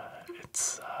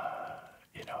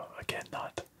you know, again, I'm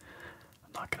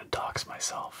not gonna dox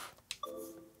myself.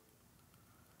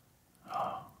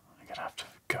 Oh, I'm gonna have to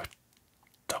go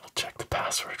double check the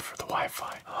password for the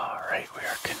Wi-Fi. Alright, we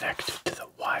are connected to the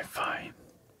Wi-Fi.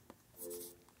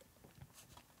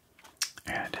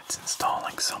 And it's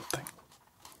installing something.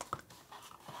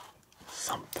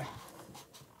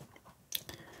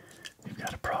 We've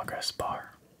got a progress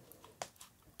bar.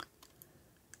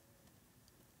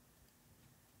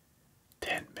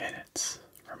 10 minutes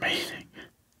remaining.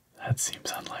 That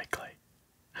seems unlikely.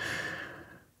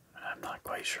 I'm not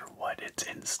quite sure what it's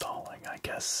installing. I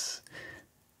guess,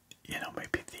 you know,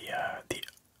 maybe the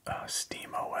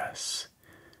Steam OS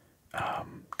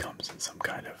comes in some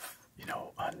kind of, you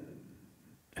know,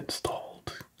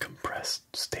 uninstalled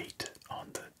compressed state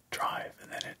on the drive,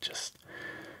 and then it just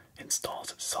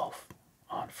installs itself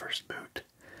on first boot.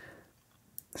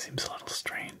 It seems a little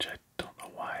strange. I don't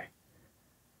know why,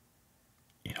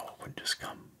 you know, it wouldn't just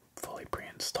come fully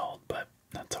pre-installed, but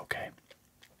that's okay.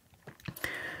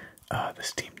 The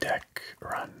Steam Deck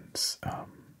runs,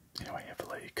 you know, a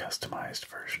heavily customized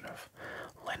version of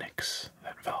Linux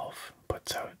that Valve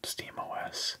puts out, Steam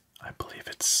OS. I believe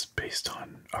it's based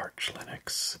on Arch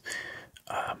Linux.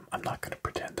 I'm not going to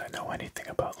pretend I know anything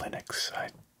about Linux.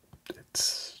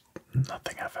 It's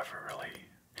nothing I've ever really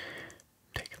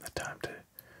taken the time to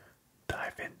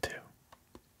dive into.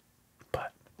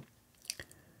 But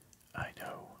I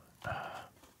know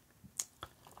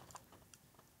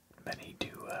many do,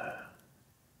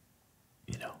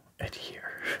 you know,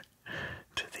 adhere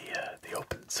to the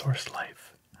open source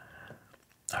life.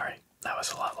 Alright, that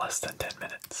was a lot less than 10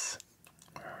 minutes.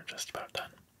 We're just about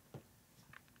done.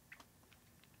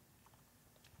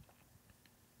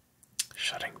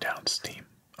 Shutting down Steam.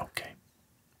 Okay.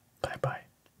 Bye-bye.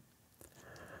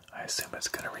 I assume it's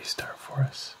going to restart for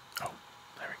us. Oh,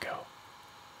 there we go.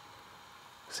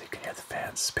 So you can hear the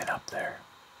fans spin up there.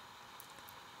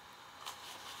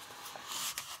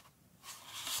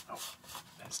 Oh,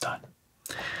 it's done.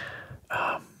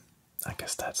 I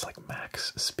guess that's like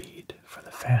max speed for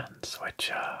the fans,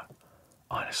 which,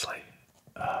 honestly,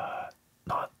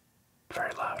 not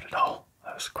very loud at all.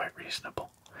 That was quite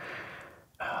reasonable.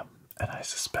 And I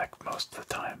suspect most of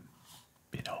the time,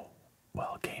 you know,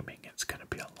 while gaming, it's going to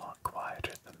be a lot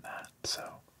quieter than that,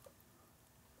 so.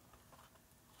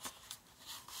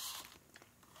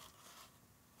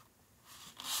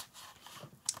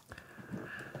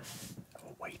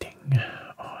 Waiting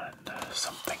on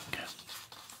something.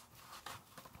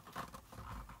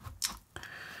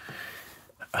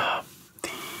 The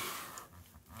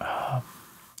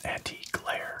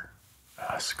anti-glare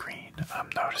screen, I'm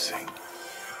noticing.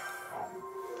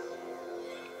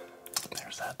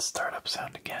 There's that startup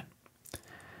sound again.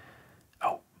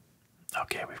 Oh,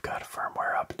 okay, we've got a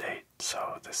firmware update,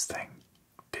 so this thing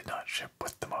did not ship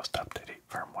with the most up-to-date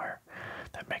firmware.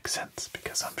 That makes sense,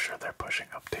 because I'm sure they're pushing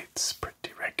updates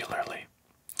pretty regularly.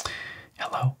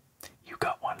 Hello, you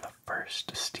got one of the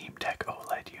first Steam Deck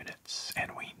OLED units,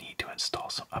 and we need to install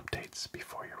some updates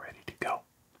before you're ready to go.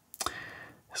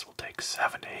 This will take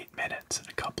 7 to 8 minutes and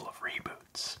a couple of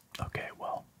reboots. Okay,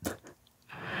 well,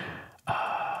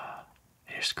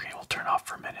 your screen will turn off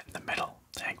for a minute in the middle.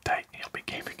 Hang tight, and you'll be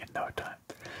gaming in no time.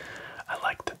 I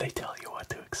like that they tell you what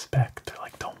to expect. They're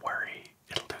like, don't worry,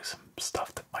 it'll do some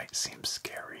stuff that might seem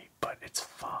scary, but it's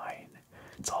fine.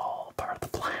 It's all part of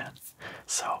the plan.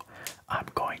 So I'm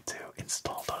going to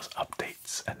install those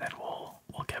updates, and then we'll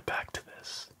get back to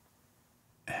this.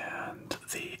 And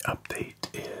the update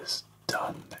is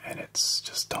done, and it's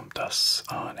just dumped us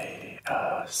on a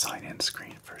sign-in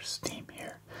screen for Steam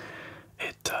here.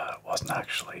 It wasn't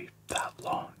actually that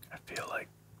long. I feel like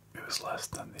it was less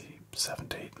than the 7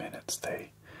 to 8 minutes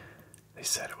they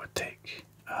said it would take.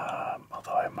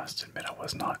 Although I must admit I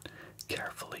was not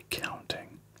carefully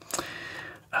counting.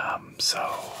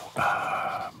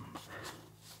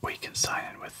 We can sign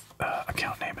in with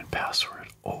account name and password,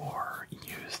 or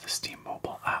use the Steam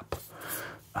mobile app,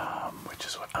 which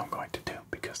is what I'm going to do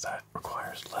because that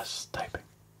requires less typing.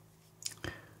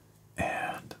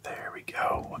 And there we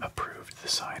go. Approved the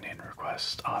sign-in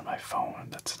request on my phone.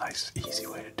 That's a nice, easy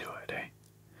way to do it, eh?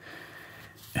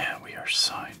 And we are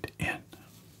signed in.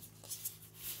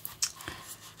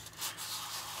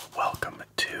 Welcome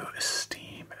to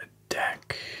Steam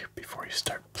Deck. Before you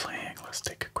start playing, let's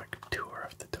take a quick tour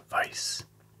of the device.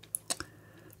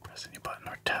 Press any button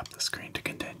or tap the screen to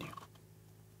continue.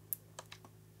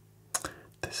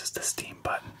 This is the Steam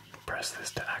button. Press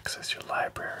this to access your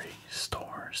library,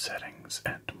 store, settings,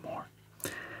 and more.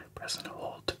 Press and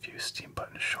hold to view Steam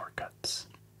button shortcuts.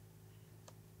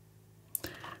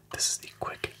 This is the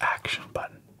quick action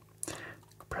button.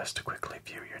 Press to quickly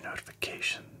view your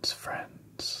notifications,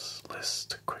 friends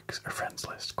list,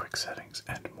 quick settings,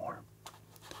 and more.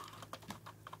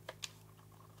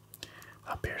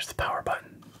 Up here's the power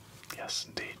button. Yes,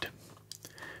 indeed.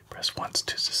 Press once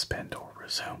to suspend or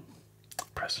resume.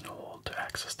 Press and hold to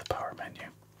access the power menu.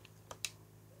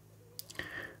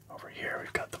 Over here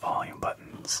we've got the volume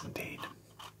buttons, indeed.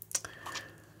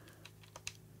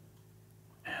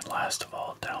 And last of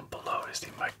all, down below is the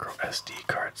micro SD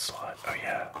card slot. Oh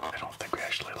yeah, I don't think we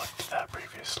actually looked at that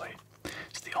previously.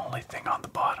 It's the only thing on the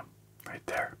bottom, right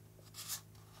there.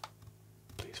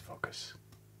 Please focus.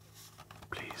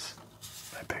 Please.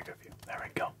 I beg of you. There we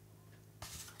go.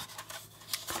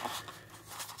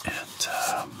 And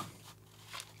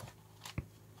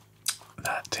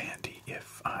that's handy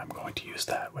if I'm going to use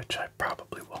that, which I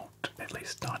probably won't, at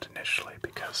least not initially,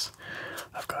 because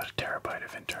I've got a terabyte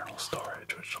of internal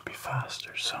storage, which will be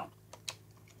faster, so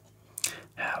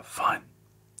have fun.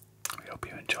 We hope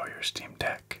you enjoy your Steam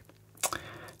Deck.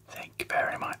 Thank you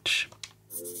very much.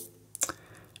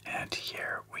 And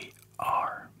here we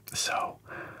are. So,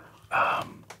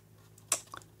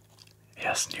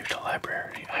 yes, new to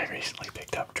library. I recently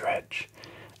picked up Dredge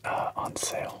on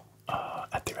sale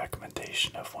at the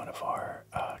recommendation of one of our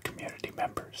community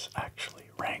members, actually,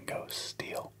 Rango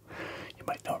Steel. You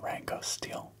might know Rango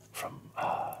Steel from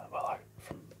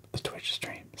from the Twitch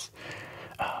streams,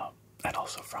 and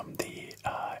also from the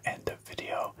end of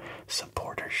video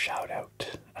supporter shout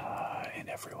out in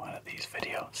every one of these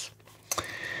videos.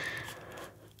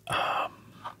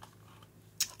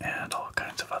 And all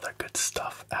kinds of other good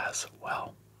stuff as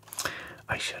well.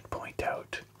 I should point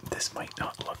out, this might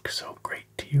not look so great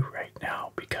to you right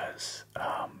now because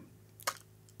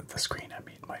the screen, I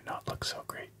mean, might not look so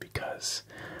great because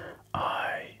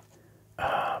I,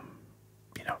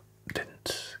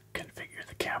 didn't configure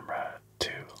the camera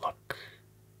to look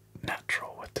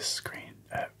natural with this screen.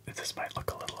 This might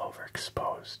look a little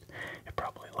overexposed. It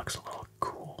probably looks a little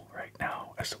cool right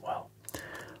now as well.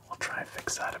 I'll try and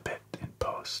fix that a bit in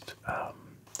post,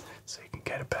 so you can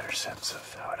get a better sense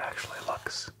of how it actually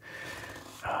looks,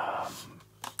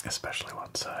 especially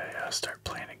once I start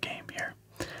playing a game here.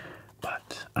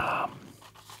 But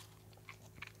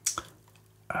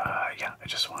yeah, I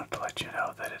just wanted to let you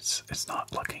know that it's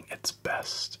not looking its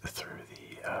best through the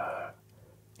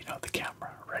the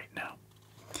camera right now.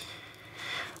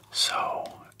 So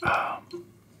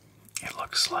it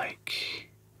looks like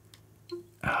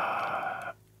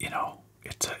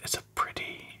it's a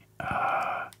pretty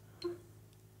oh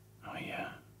yeah,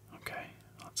 okay,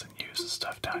 let's use the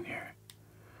stuff down here.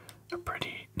 A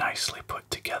pretty nicely put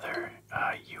together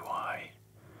UI,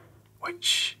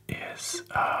 which is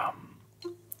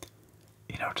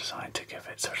designed to give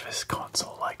it sort of this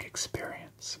console-like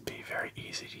experience, be very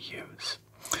easy to use.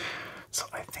 So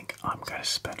I think I'm going to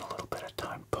spend a little bit of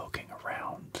time poking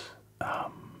around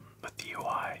with the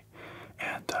UI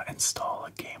and install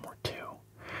a game or two,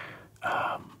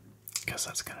 because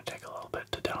that's going to take a little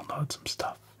bit to download some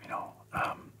stuff,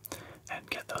 and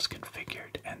get those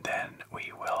configured, and then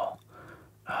we will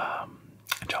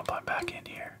jump on back in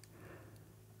here.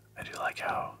 I do like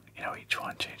how each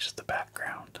one changes the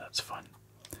background. That's fun.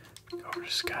 Go over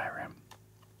to Skyrim,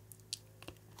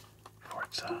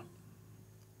 Forza.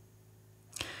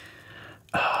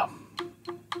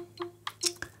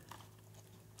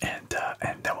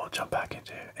 And then we'll jump back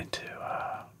into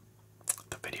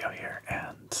the video here,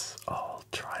 and I'll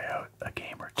try out a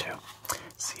game or two,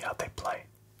 see how they play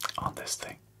on this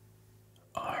thing.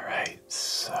 Alright,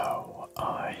 so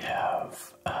I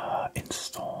have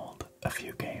installed a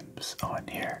few games on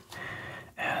here,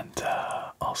 and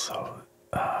also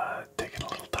taken a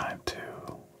little time to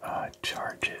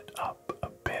charge it up a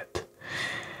bit.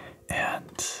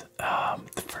 And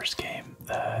the first game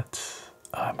that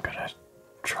I'm gonna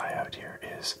try out here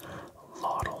is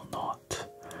Lottle Not.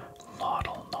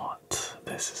 Lottle Not.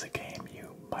 This is a game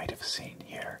you might have seen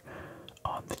here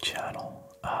on the channel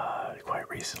quite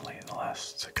recently, in the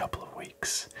last couple of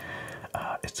weeks.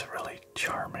 It's a really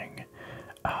charming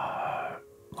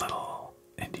little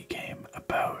indie game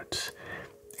about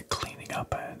cleaning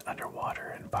up an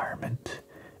underwater environment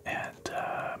and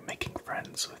making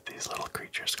friends with these little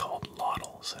creatures called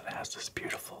Lottles. And it has this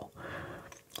beautiful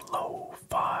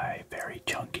lo-fi, very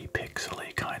chunky,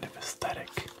 pixely kind of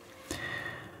aesthetic.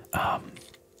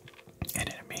 And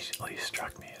it immediately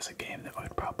struck me as a game that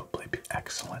would probably be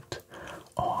excellent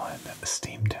on the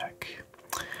Steam Deck.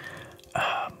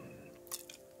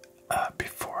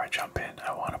 Before I jump in,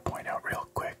 I want to point out real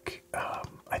quick,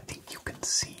 I think you can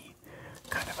see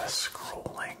kind of a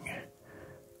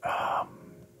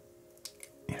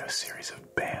series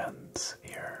of bands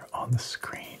here on the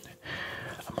screen.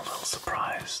 I'm a little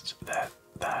surprised that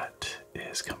that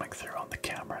is coming through on the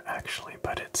camera actually,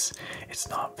 but it's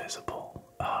not visible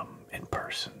in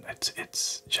person.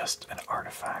 It's just an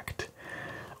artifact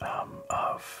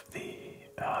of the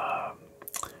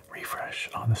refresh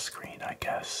on the screen, I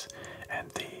guess, and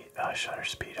the shutter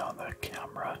speed on the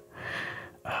camera.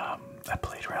 I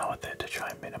played around with it to try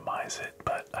and minimize it,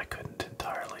 but I couldn't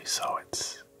entirely, so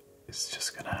it's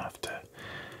just gonna have to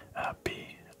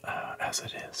be as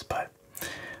it is. But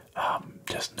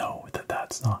just know that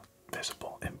that's not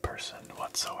visible in person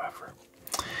whatsoever.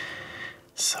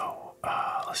 So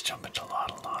let's jump into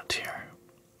Lot here.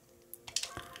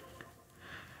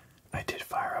 I did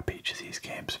fire up each of these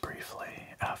games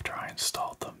briefly after I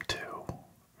installed them to,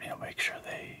 make sure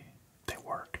they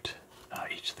worked.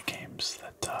 Each of the games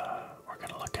that we're going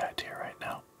to look at here right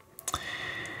now.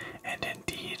 And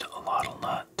indeed,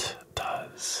 Lot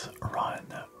does run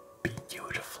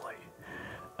beautifully.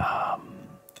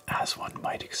 As one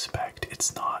might expect,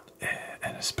 it's not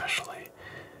an especially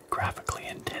graphically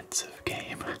intensive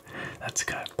game. That's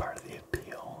kind of part of the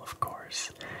appeal, of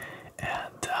course.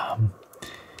 And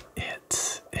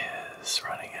it is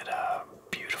running at a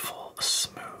beautiful,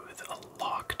 smooth,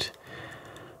 locked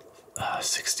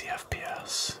 60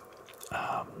 FPS.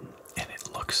 And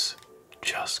it looks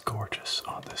just gorgeous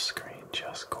on this screen,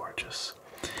 just gorgeous.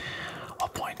 I'll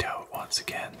point out once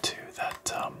again too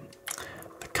that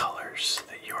the colors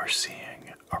that you are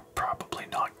seeing are probably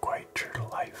not quite true to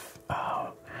life.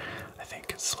 I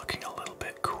think it's looking a little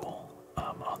bit cool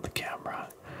on the camera.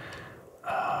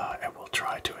 And we'll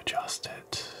try to adjust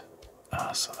it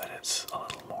so that it's a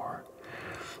little more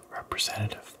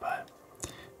representative, but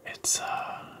it's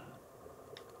oh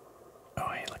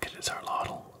hey, look at it, it's our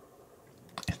Lottle.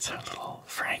 It's our little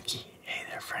Frankie. Hey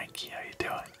there, Frankie, how you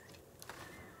doing?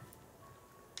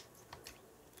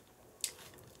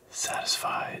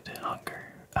 Satisfied,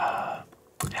 hunger,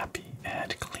 happy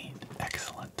and clean.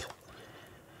 Excellent.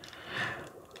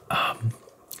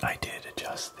 I did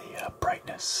adjust the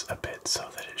brightness a bit so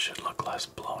that it should look less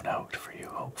blown out for you,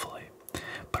 hopefully.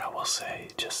 But I will say,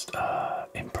 just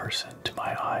in person, to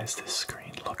my eyes, this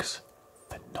screen looks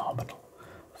phenomenal.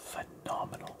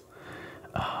 Phenomenal.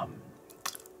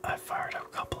 I fired up a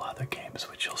couple other games,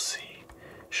 which you'll see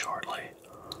shortly.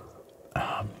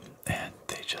 And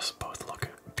they just both look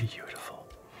beautiful.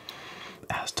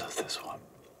 As does this one.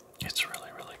 It's really,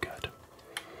 really good.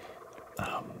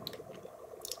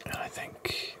 And I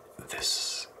think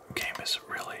this game is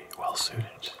really well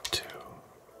suited to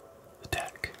the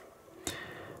deck.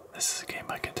 This is a game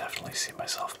I can definitely see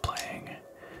myself playing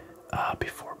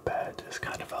before bed. It's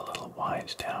kind of a little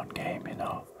wind down game,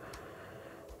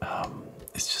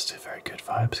 It's just a very good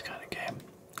vibes kind of game.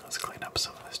 Let's clean up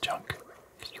some of this junk.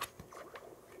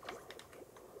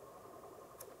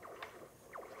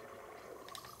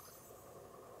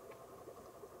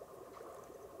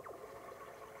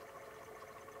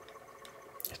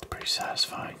 It's pretty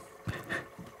satisfying.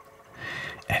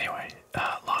 Anyway,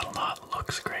 Lot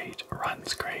looks great,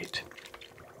 runs great,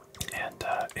 and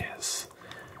is,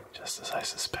 just as I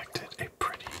suspected, a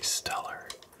pretty stellar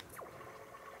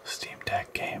Steam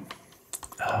Deck game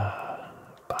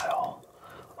by all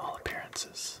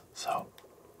appearances. So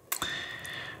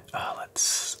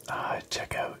let's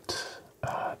check out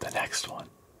the next one.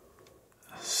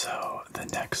 So the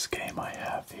next game I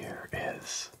have here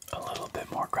is a little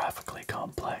bit more graphically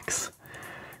complex,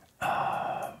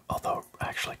 although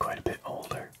actually quite a bit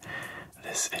older.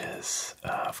 This is,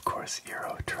 of course,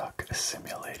 Euro Truck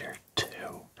Simulator 2,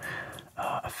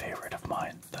 a favorite of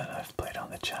mine that I've played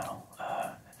on the channel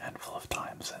a handful of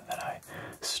times and that I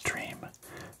stream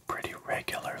pretty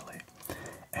regularly.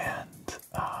 And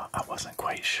I wasn't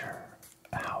quite sure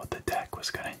how the deck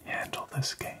was going to handle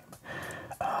this game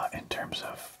in terms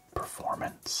of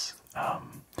performance.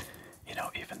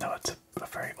 Even though it's a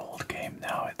very old game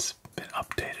now, it's been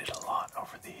updated a lot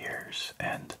over the years,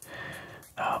 and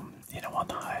on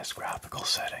the highest graphical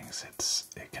settings,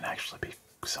 it can actually be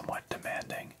somewhat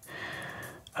demanding.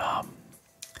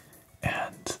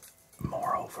 And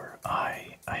moreover,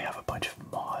 I have a bunch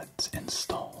of mods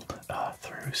installed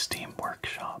through Steam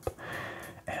Workshop,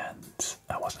 and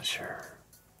I wasn't sure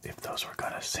if those were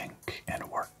going to sync and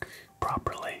work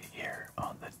properly here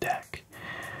on the deck.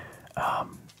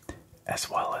 As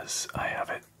well as I have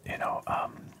it,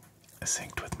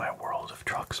 synced with my World of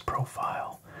Trucks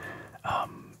profile,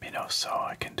 so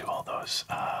I can do all those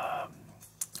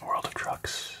World of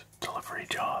Trucks delivery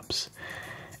jobs,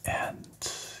 and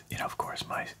of course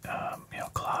my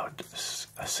cloud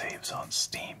saves on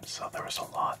Steam, so there was a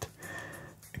lot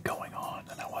going on,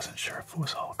 and I wasn't sure if it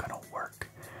was all going to work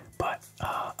but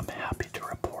I'm happy to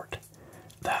report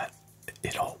that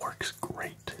it all works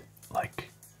great,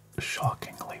 like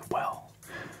shockingly well,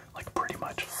 like pretty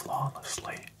much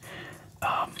flawlessly.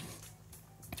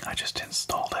 I just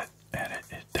installed it and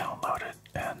it downloaded,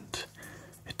 and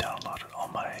it downloaded all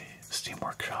my Steam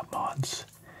Workshop mods,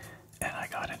 and I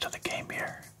got into the game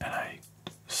here and I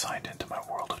signed into my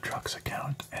World of Trucks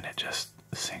account, and it just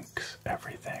syncs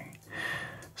everything.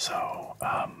 So,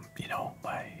 you know,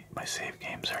 my save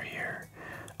games are here,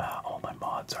 all my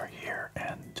mods are here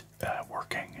and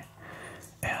working,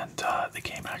 and the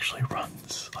game actually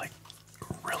runs like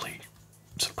really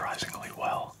surprisingly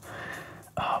well.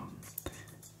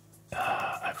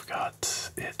 I've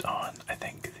got it on, I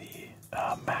think,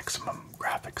 the maximum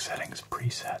graphic settings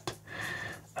preset.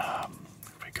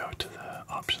 If we go to the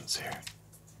options here.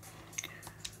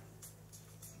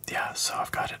 Yeah, so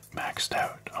I've got it maxed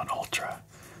out on Ultra.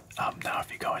 Now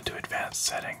if you go into advanced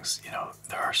settings, you know,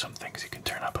 there are some things you can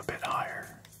turn up a bit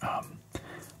higher,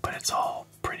 but it's all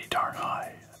pretty darn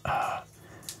high,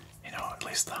 you know, at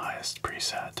least the highest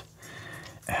preset.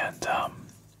 And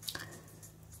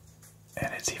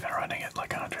it's even running at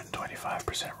like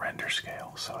 125% render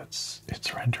scale, so it's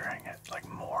rendering at like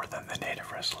more than the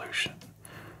native resolution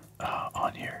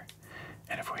on here.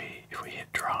 And if we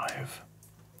hit drive,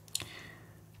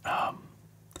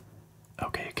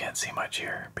 okay, you can't see much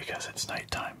here because it's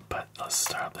nighttime, but let's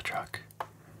start up the truck.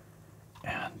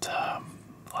 And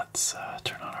let's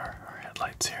turn on our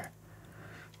headlights here.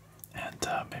 And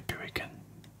maybe we can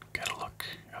get a look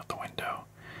out the window.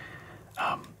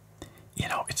 You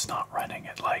know, it's not running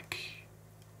at like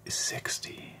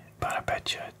 60, but I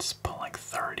bet you it's pulling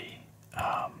 30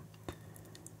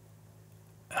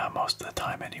 most of the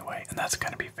time anyway. And that's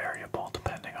going to be variable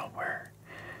depending on where,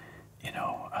 you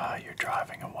know, you're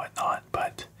driving and whatnot.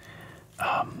 But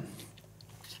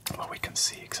well, we can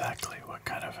see exactly what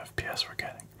kind of FPS we're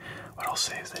getting. What I'll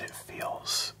say is that it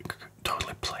feels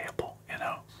totally playable, you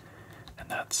know, and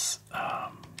that's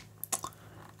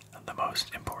the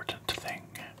most important thing.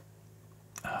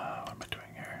 What am I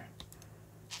doing here?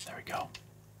 There we go.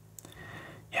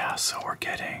 Yeah, so we're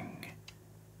getting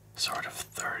sort of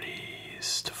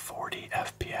 30s to 40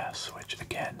 FPS, which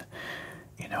again,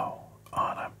 you know,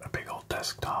 on a big old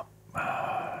desktop,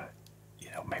 you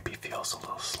know, maybe feels a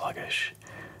little sluggish,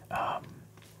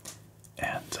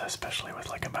 and especially with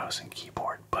like a mouse and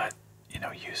keyboard. But you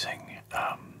know, using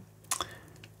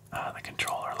the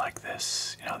controller like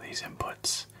this, you know, these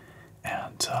inputs,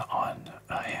 and on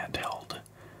a handheld,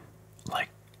 like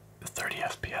 30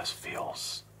 FPS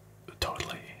feels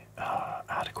totally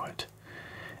adequate.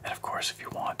 And of course, if you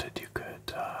wanted, you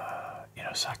could, you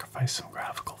know, sacrifice some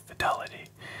graphical fidelity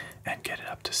and get it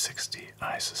up to 60,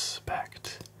 I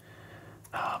suspect.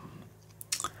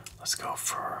 Let's go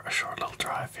for a short little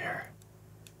drive here.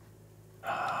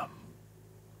 I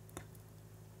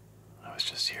was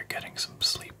just here getting some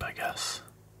sleep, I guess.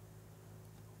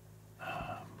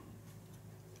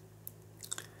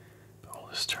 But we'll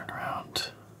just turn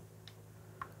around.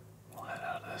 We'll head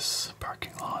out of this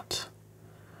parking lot.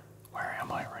 Where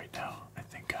am I right now? I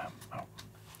think I'm...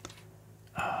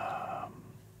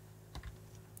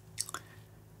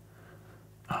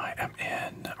 I am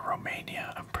in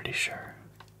Romania, I'm pretty sure.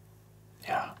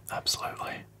 Yeah,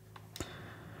 absolutely.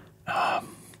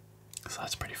 So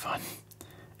that's pretty fun.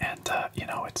 And, you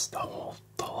know, it's the whole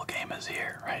game is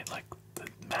here, right? Like, the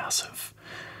massive,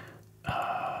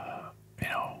 you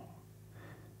know,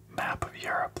 map of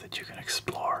Europe that you can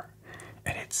explore.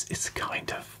 And it's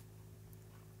kind of,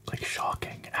 like,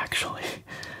 shocking, actually,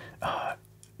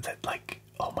 that, like,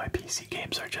 all my PC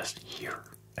games are just here,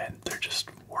 and they're just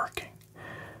working,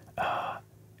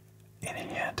 in a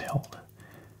handheld.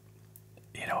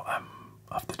 You know, I'm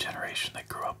of the generation that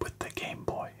grew up with the Game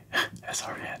Boy as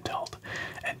our handheld,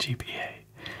 and GBA,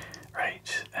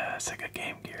 right? Sega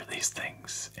Game Gear, these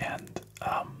things, and,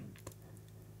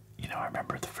 you know, I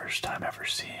remember the first time ever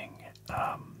seeing,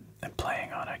 and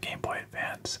playing on a Game Boy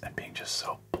Advance and being just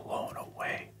so blown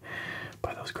away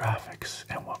by those graphics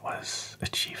and what was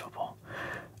achievable.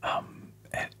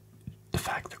 And the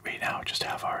fact that we now just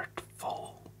have our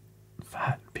full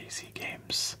fat PC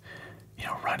games, you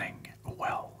know, running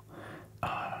well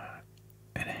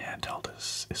in a handheld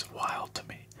is wild to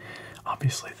me.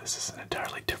 Obviously, this is an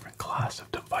entirely different class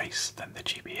of device than the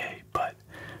GBA, but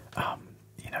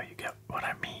you know, you get what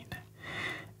I mean.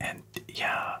 And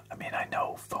yeah, I mean, I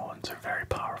know phones are very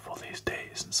powerful these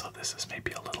days, and so this is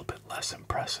maybe a little bit less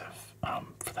impressive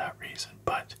for that reason,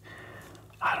 but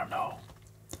I don't know.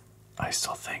 I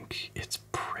still think it's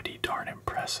pretty darn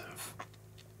impressive.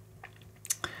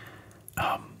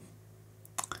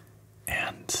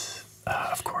 And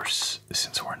of course,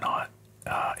 since we're not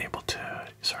able to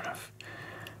sort of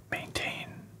maintain,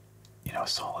 a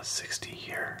solid 60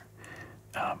 here,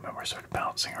 and we're sort of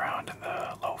bouncing around in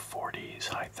the low 40s,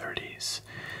 high 30s,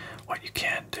 what you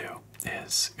can do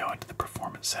is go into the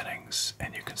performance settings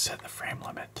and you can set the frame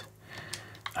limit.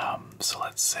 So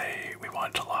let's say we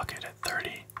wanted to lock it at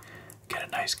 30, get a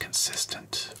nice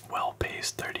consistent,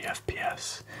 well-paced 30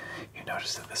 FPS. You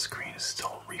notice that the screen is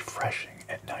still refreshing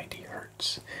at 90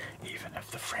 Hz, even if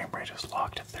the frame rate is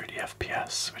locked at 30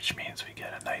 FPS, which means we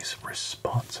get a nice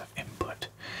responsive input.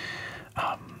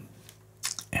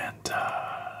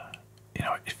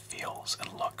 It feels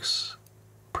and looks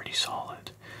pretty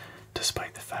solid,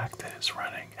 despite the fact that it's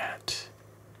running at,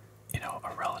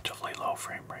 a relatively low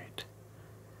frame rate.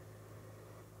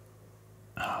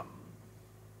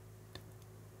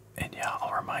 And yeah,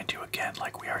 I'll remind you again,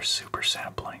 like, we are super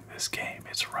sampling this game.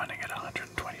 It's running at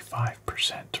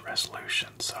 125%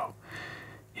 resolution, so,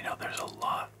 there's a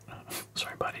lot,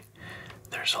 sorry buddy,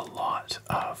 there's a lot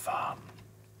of,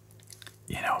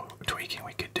 tweaking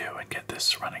we could do and get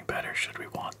this running better should we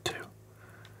want to.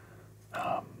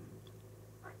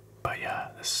 But yeah,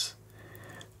 this,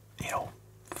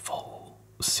 full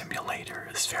simulator,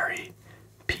 this very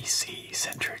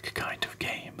PC-centric kind of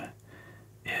game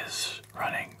is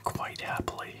running quite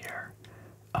happily here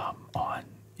on,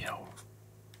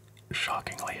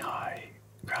 shockingly high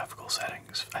graphical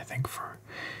settings, I think, for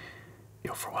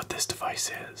what this device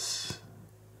is.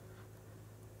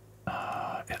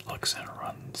 It looks and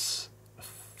runs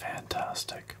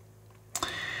fantastic.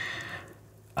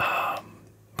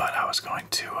 But I was going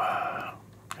to,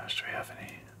 gosh, do we have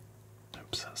any,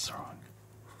 oops, that's wrong.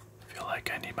 I feel like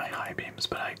I need my high beams,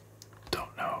 but I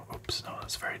don't know. Oops, no,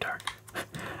 that's very dark.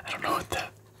 I don't know what the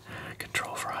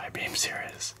control for high beams here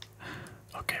is.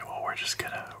 Okay, well, we're just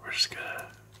gonna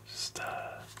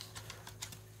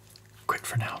quit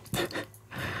for now.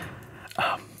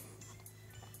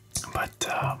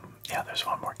 Yeah, there's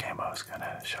one more game I was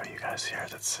gonna show you guys here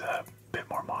that's a bit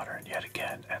more modern yet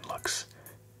again and looks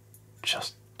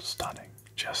just stunning,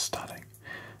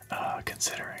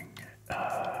 considering,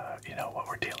 what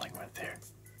we're dealing with here.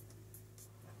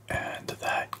 And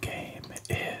that game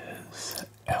is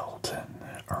Elden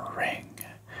Ring.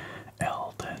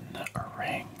 Elden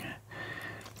Ring,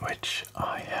 which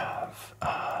I have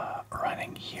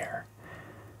running here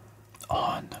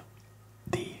on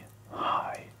the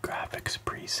high graphics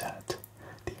preset.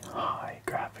 The high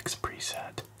graphics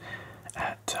preset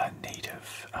at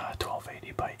native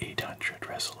 1280 by 800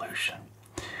 resolution.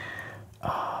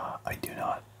 I do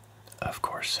not, of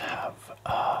course, have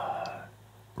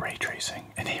ray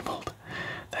tracing enabled.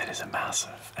 That is a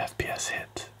massive FPS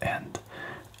hit, and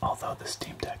although the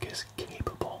Steam Deck is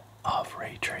capable of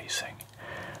ray tracing,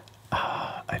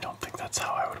 I don't think that's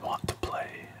how I would want to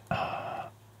play,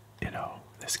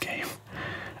 this game.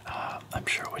 I'm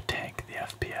sure it would tank the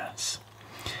FPS.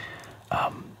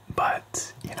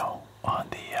 But, on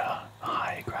the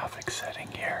high graphics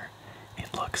setting here,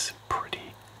 it looks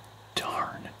pretty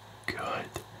darn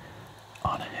good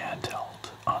on a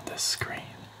handheld on this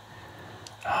screen.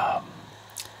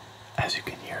 As you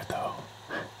can hear, though,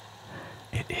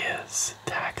 it is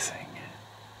taxing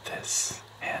this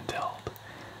handheld.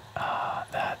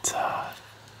 That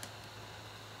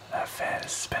fan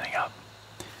is spinning up,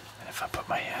 and if I put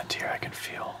my hand here, I can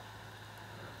feel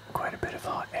quite a bit of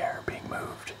hot air being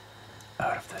moved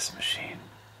out of this machine.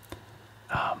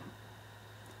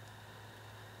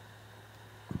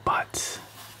 But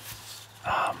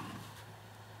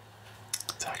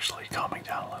it's actually calming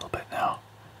down a little bit now.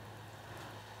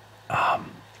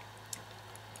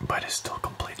 But it's still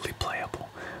completely playable.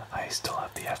 I still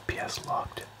have the FPS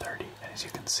locked at 30, and as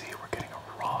you can see, we're getting a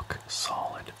rock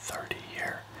solid 30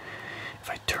 here. If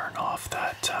I turn off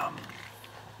that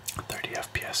 30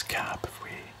 FPS cap, if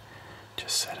we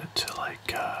just set it to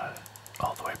like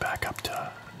all the way back up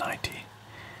to 90,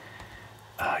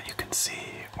 you can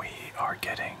see we are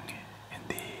getting in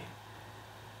the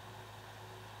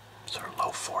sort of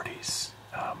low 40s,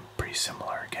 pretty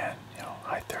similar again,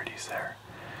 high 30s there,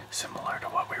 similar to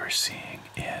what we were seeing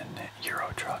in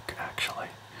Euro Truck, actually,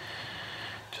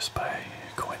 just by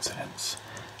coincidence.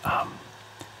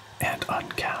 And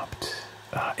uncapped,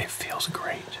 it feels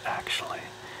great, actually.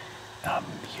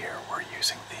 Here we're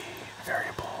using the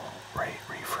variable rate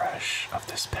refresh of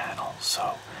this panel,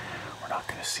 so we're not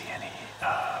going to see any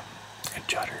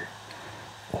judder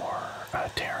or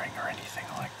tearing or anything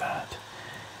like that.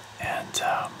 And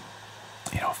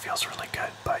it feels really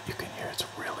good, but you can hear it's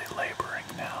really laboring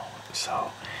now.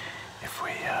 So if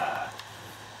we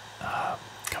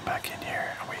come back in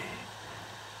here and we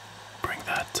bring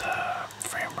that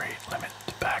frame rate limit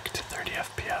back to 30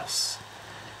 FPS.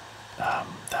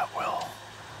 That will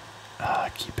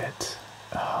keep it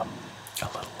a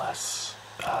little less,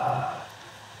 you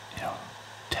know,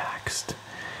 taxed,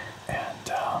 and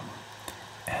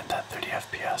that 30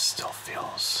 FPS still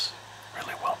feels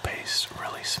really well paced,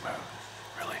 really smooth,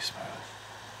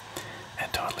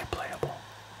 and totally playable.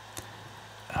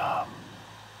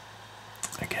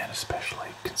 Again, especially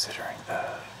considering the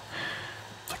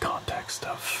context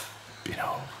of, you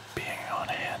know, being on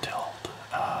a handheld,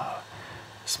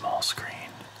 small screen,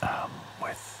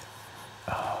 with,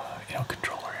 you know,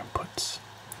 controller inputs.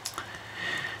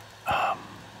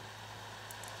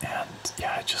 And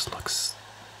yeah, it just looks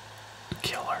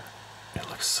killer. It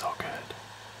looks so good.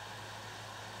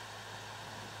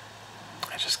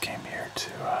 I just came here to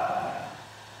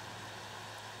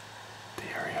the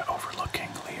area overlooking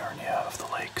Liurnia of the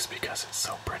lakes because it's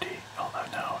so pretty, although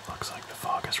now it looks like the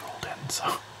fog has rolled in,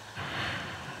 so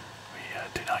we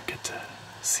do not get to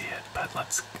see it. But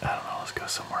let's, I don't know, let's go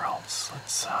somewhere else.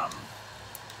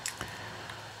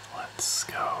 Let's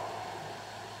go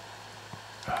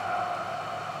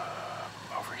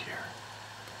over here.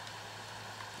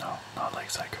 No, not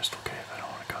Lakeside Crystal Cave, I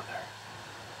don't want to go there.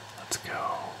 Let's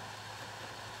go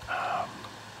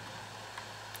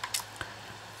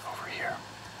over here.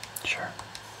 Sure.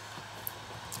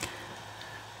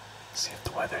 See if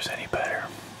the weather's any better.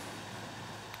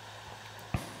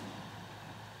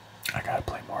 I gotta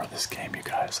play more of this game, you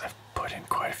guys. I've put in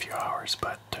quite a few hours,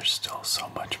 but there's still so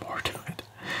much more to it.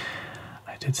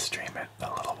 I did stream it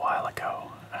a little while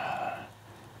ago.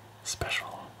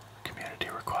 Special community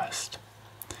request.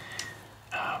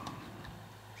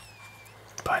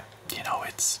 But, you know,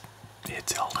 it's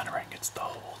Elden Ring. It's the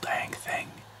whole dang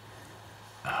thing.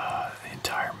 The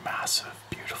entire massive,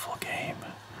 beautiful game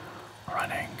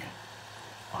running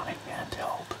on a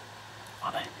handheld.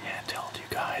 On a handheld, you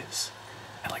guys.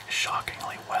 And like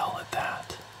shockingly well at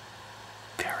that.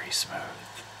 Very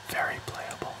smooth, very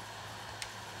playable.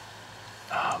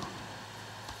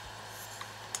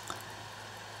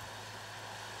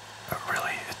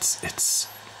 Really, it's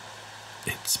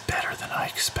better than I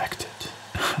expected.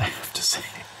 I have to say,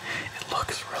 it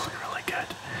looks really, really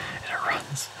good, and it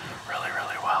runs really,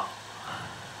 really well.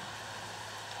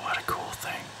 What a cool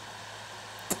thing.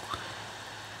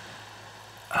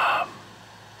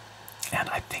 And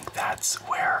I think that's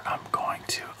where I'm going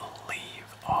to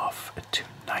leave off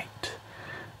tonight,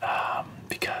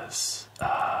 because,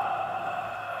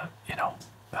 you know,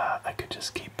 I could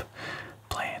just keep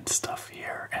playing stuff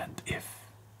here, and if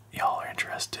y'all are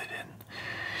interested in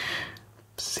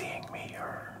seeing me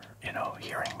or, you know,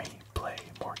 hearing me play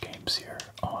more games here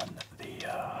on the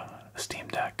Steam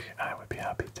Deck, I would be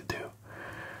happy to do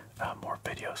more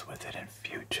videos with it in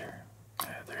future.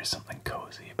 There is something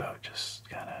cozy about just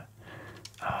kind of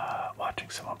watching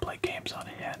someone play games on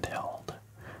handheld,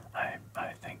 I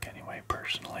think anyway,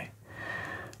 personally.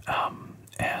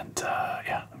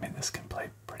 Yeah, I mean, this can play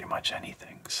pretty much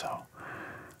anything, so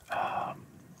I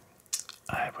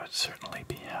would certainly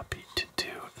be happy to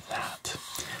do that.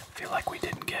 I feel like we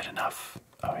didn't get enough.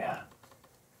 Oh yeah,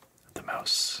 the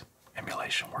mouse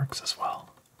emulation works as well,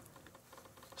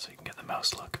 so you can get the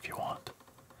mouse look if you want.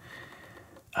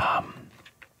 I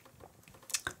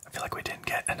feel like we didn't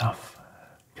get enough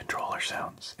controller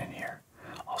sounds in here.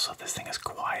 Also, this thing is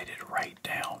quieted right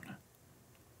down.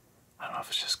 I don't know if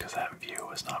it's just because that view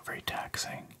was not very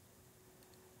taxing.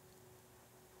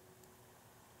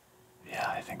 Yeah,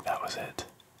 I think that was it.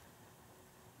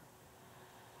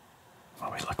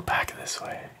 When we look back this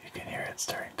way, you can hear it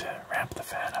starting to ramp the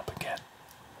fan up again.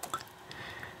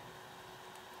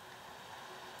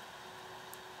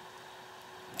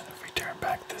 And if we turn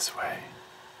back this way,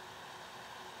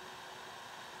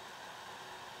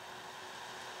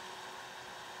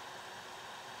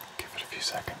 give it a few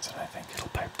seconds and I think it'll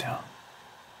pipe down.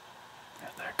 Yeah,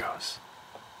 there it goes.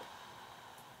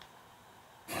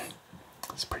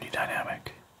 It's pretty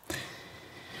dynamic.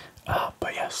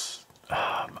 But yes,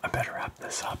 I better wrap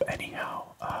this up anyhow.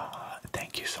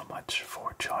 Thank you so much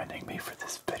for joining me for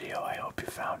this video. I hope you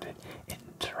found it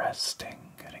interesting,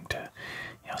 getting to,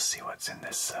 you know, see what's in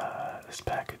this this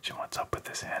package and what's up with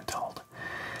this handheld,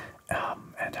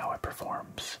 and how it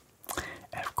performs.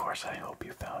 And of course, I hope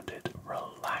you found it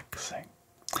relaxing.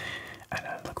 And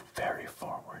I look very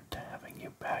forward to having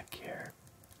you back here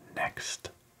next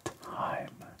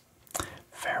time.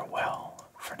 Farewell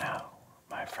for now,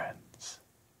 my friends.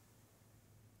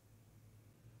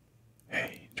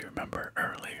 Hey, do you remember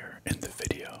earlier in the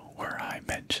video where I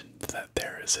mentioned that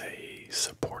there is a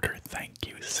supporter thank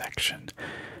you section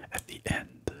at the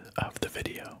end of the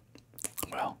video?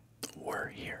 Well, we're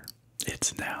here.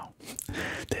 It's now.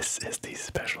 This is the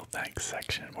special thanks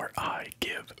section where I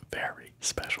give very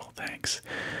special thanks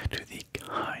to the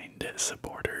kind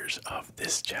supporters of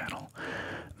this channel,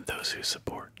 those who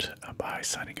support by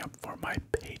signing up for my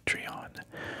Patreon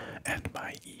and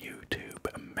my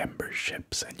YouTube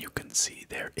memberships, and you can see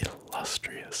their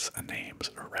illustrious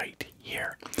names right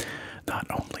here. Not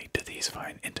only do these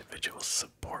fine individuals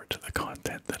support the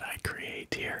content that I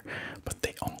create here, but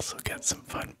they also get some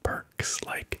fun perks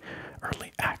like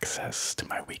early access to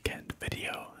my weekend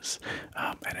videos,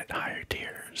 and at higher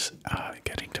tiers,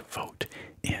 getting to vote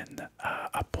in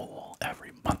a poll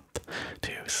every month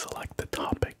to select the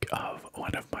topic of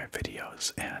one of my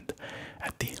videos. And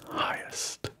at the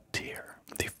highest tier,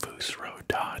 the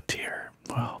Fusroda tier,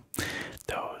 well,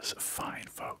 those fine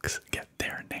folks get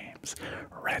their names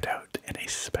read out in a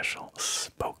special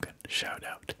spoken shout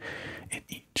out in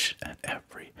each and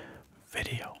every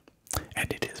video.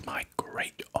 And it is my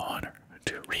great honor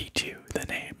to read you the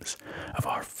names of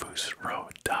our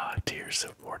Fusroda tier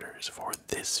supporters for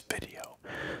this video,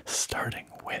 starting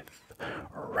with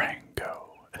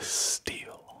Rango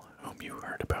Steel, whom you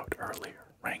heard about earlier.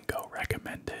 Rango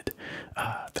recommended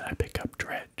that I pick up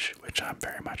Dredge, which I'm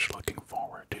very much looking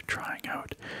forward to trying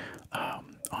out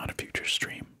on a future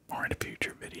stream or in a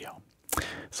future video.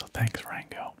 So thanks,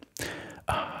 Rango.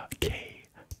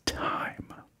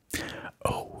 K-Time,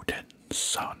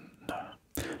 Odinson,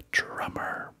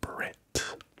 Drummer Brit,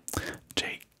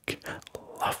 Jake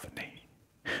Luffney,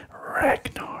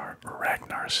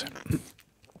 Ragnarson.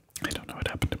 I don't know what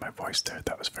happened to my voice there.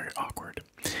 That was very awkward.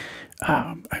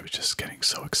 I was just getting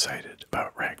so excited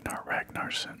about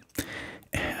Ragnarson,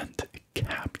 and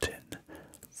Captain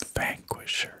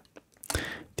Vanquisher.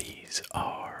 These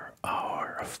are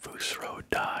our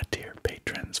Fusroda tier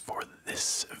patrons for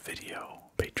this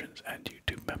video, patrons and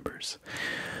YouTube members.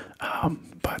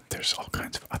 But there's all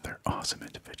kinds of other awesome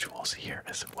individuals here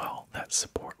as well that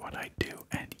support what I do,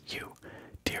 and you,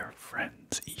 dear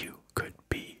friends, you could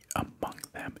be among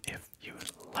them if you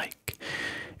like.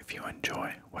 If you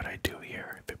enjoy what I do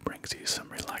here, if it brings you some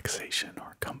relaxation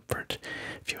or comfort,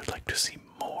 if you would like to see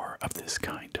more of this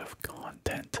kind of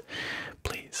content,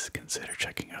 please consider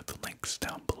checking out the links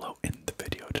down below in the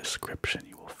video description.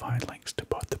 You will find links to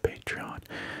both the Patreon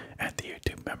and the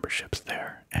YouTube memberships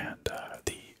there, and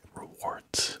the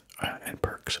rewards and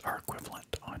perks are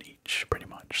equivalent on each, pretty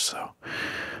much. So,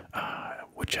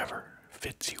 whichever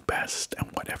fits you best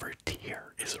and whatever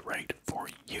tier is right for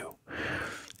you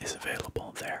is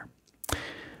available there.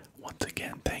 Once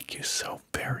again, thank you so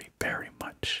very, very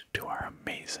much to our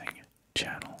amazing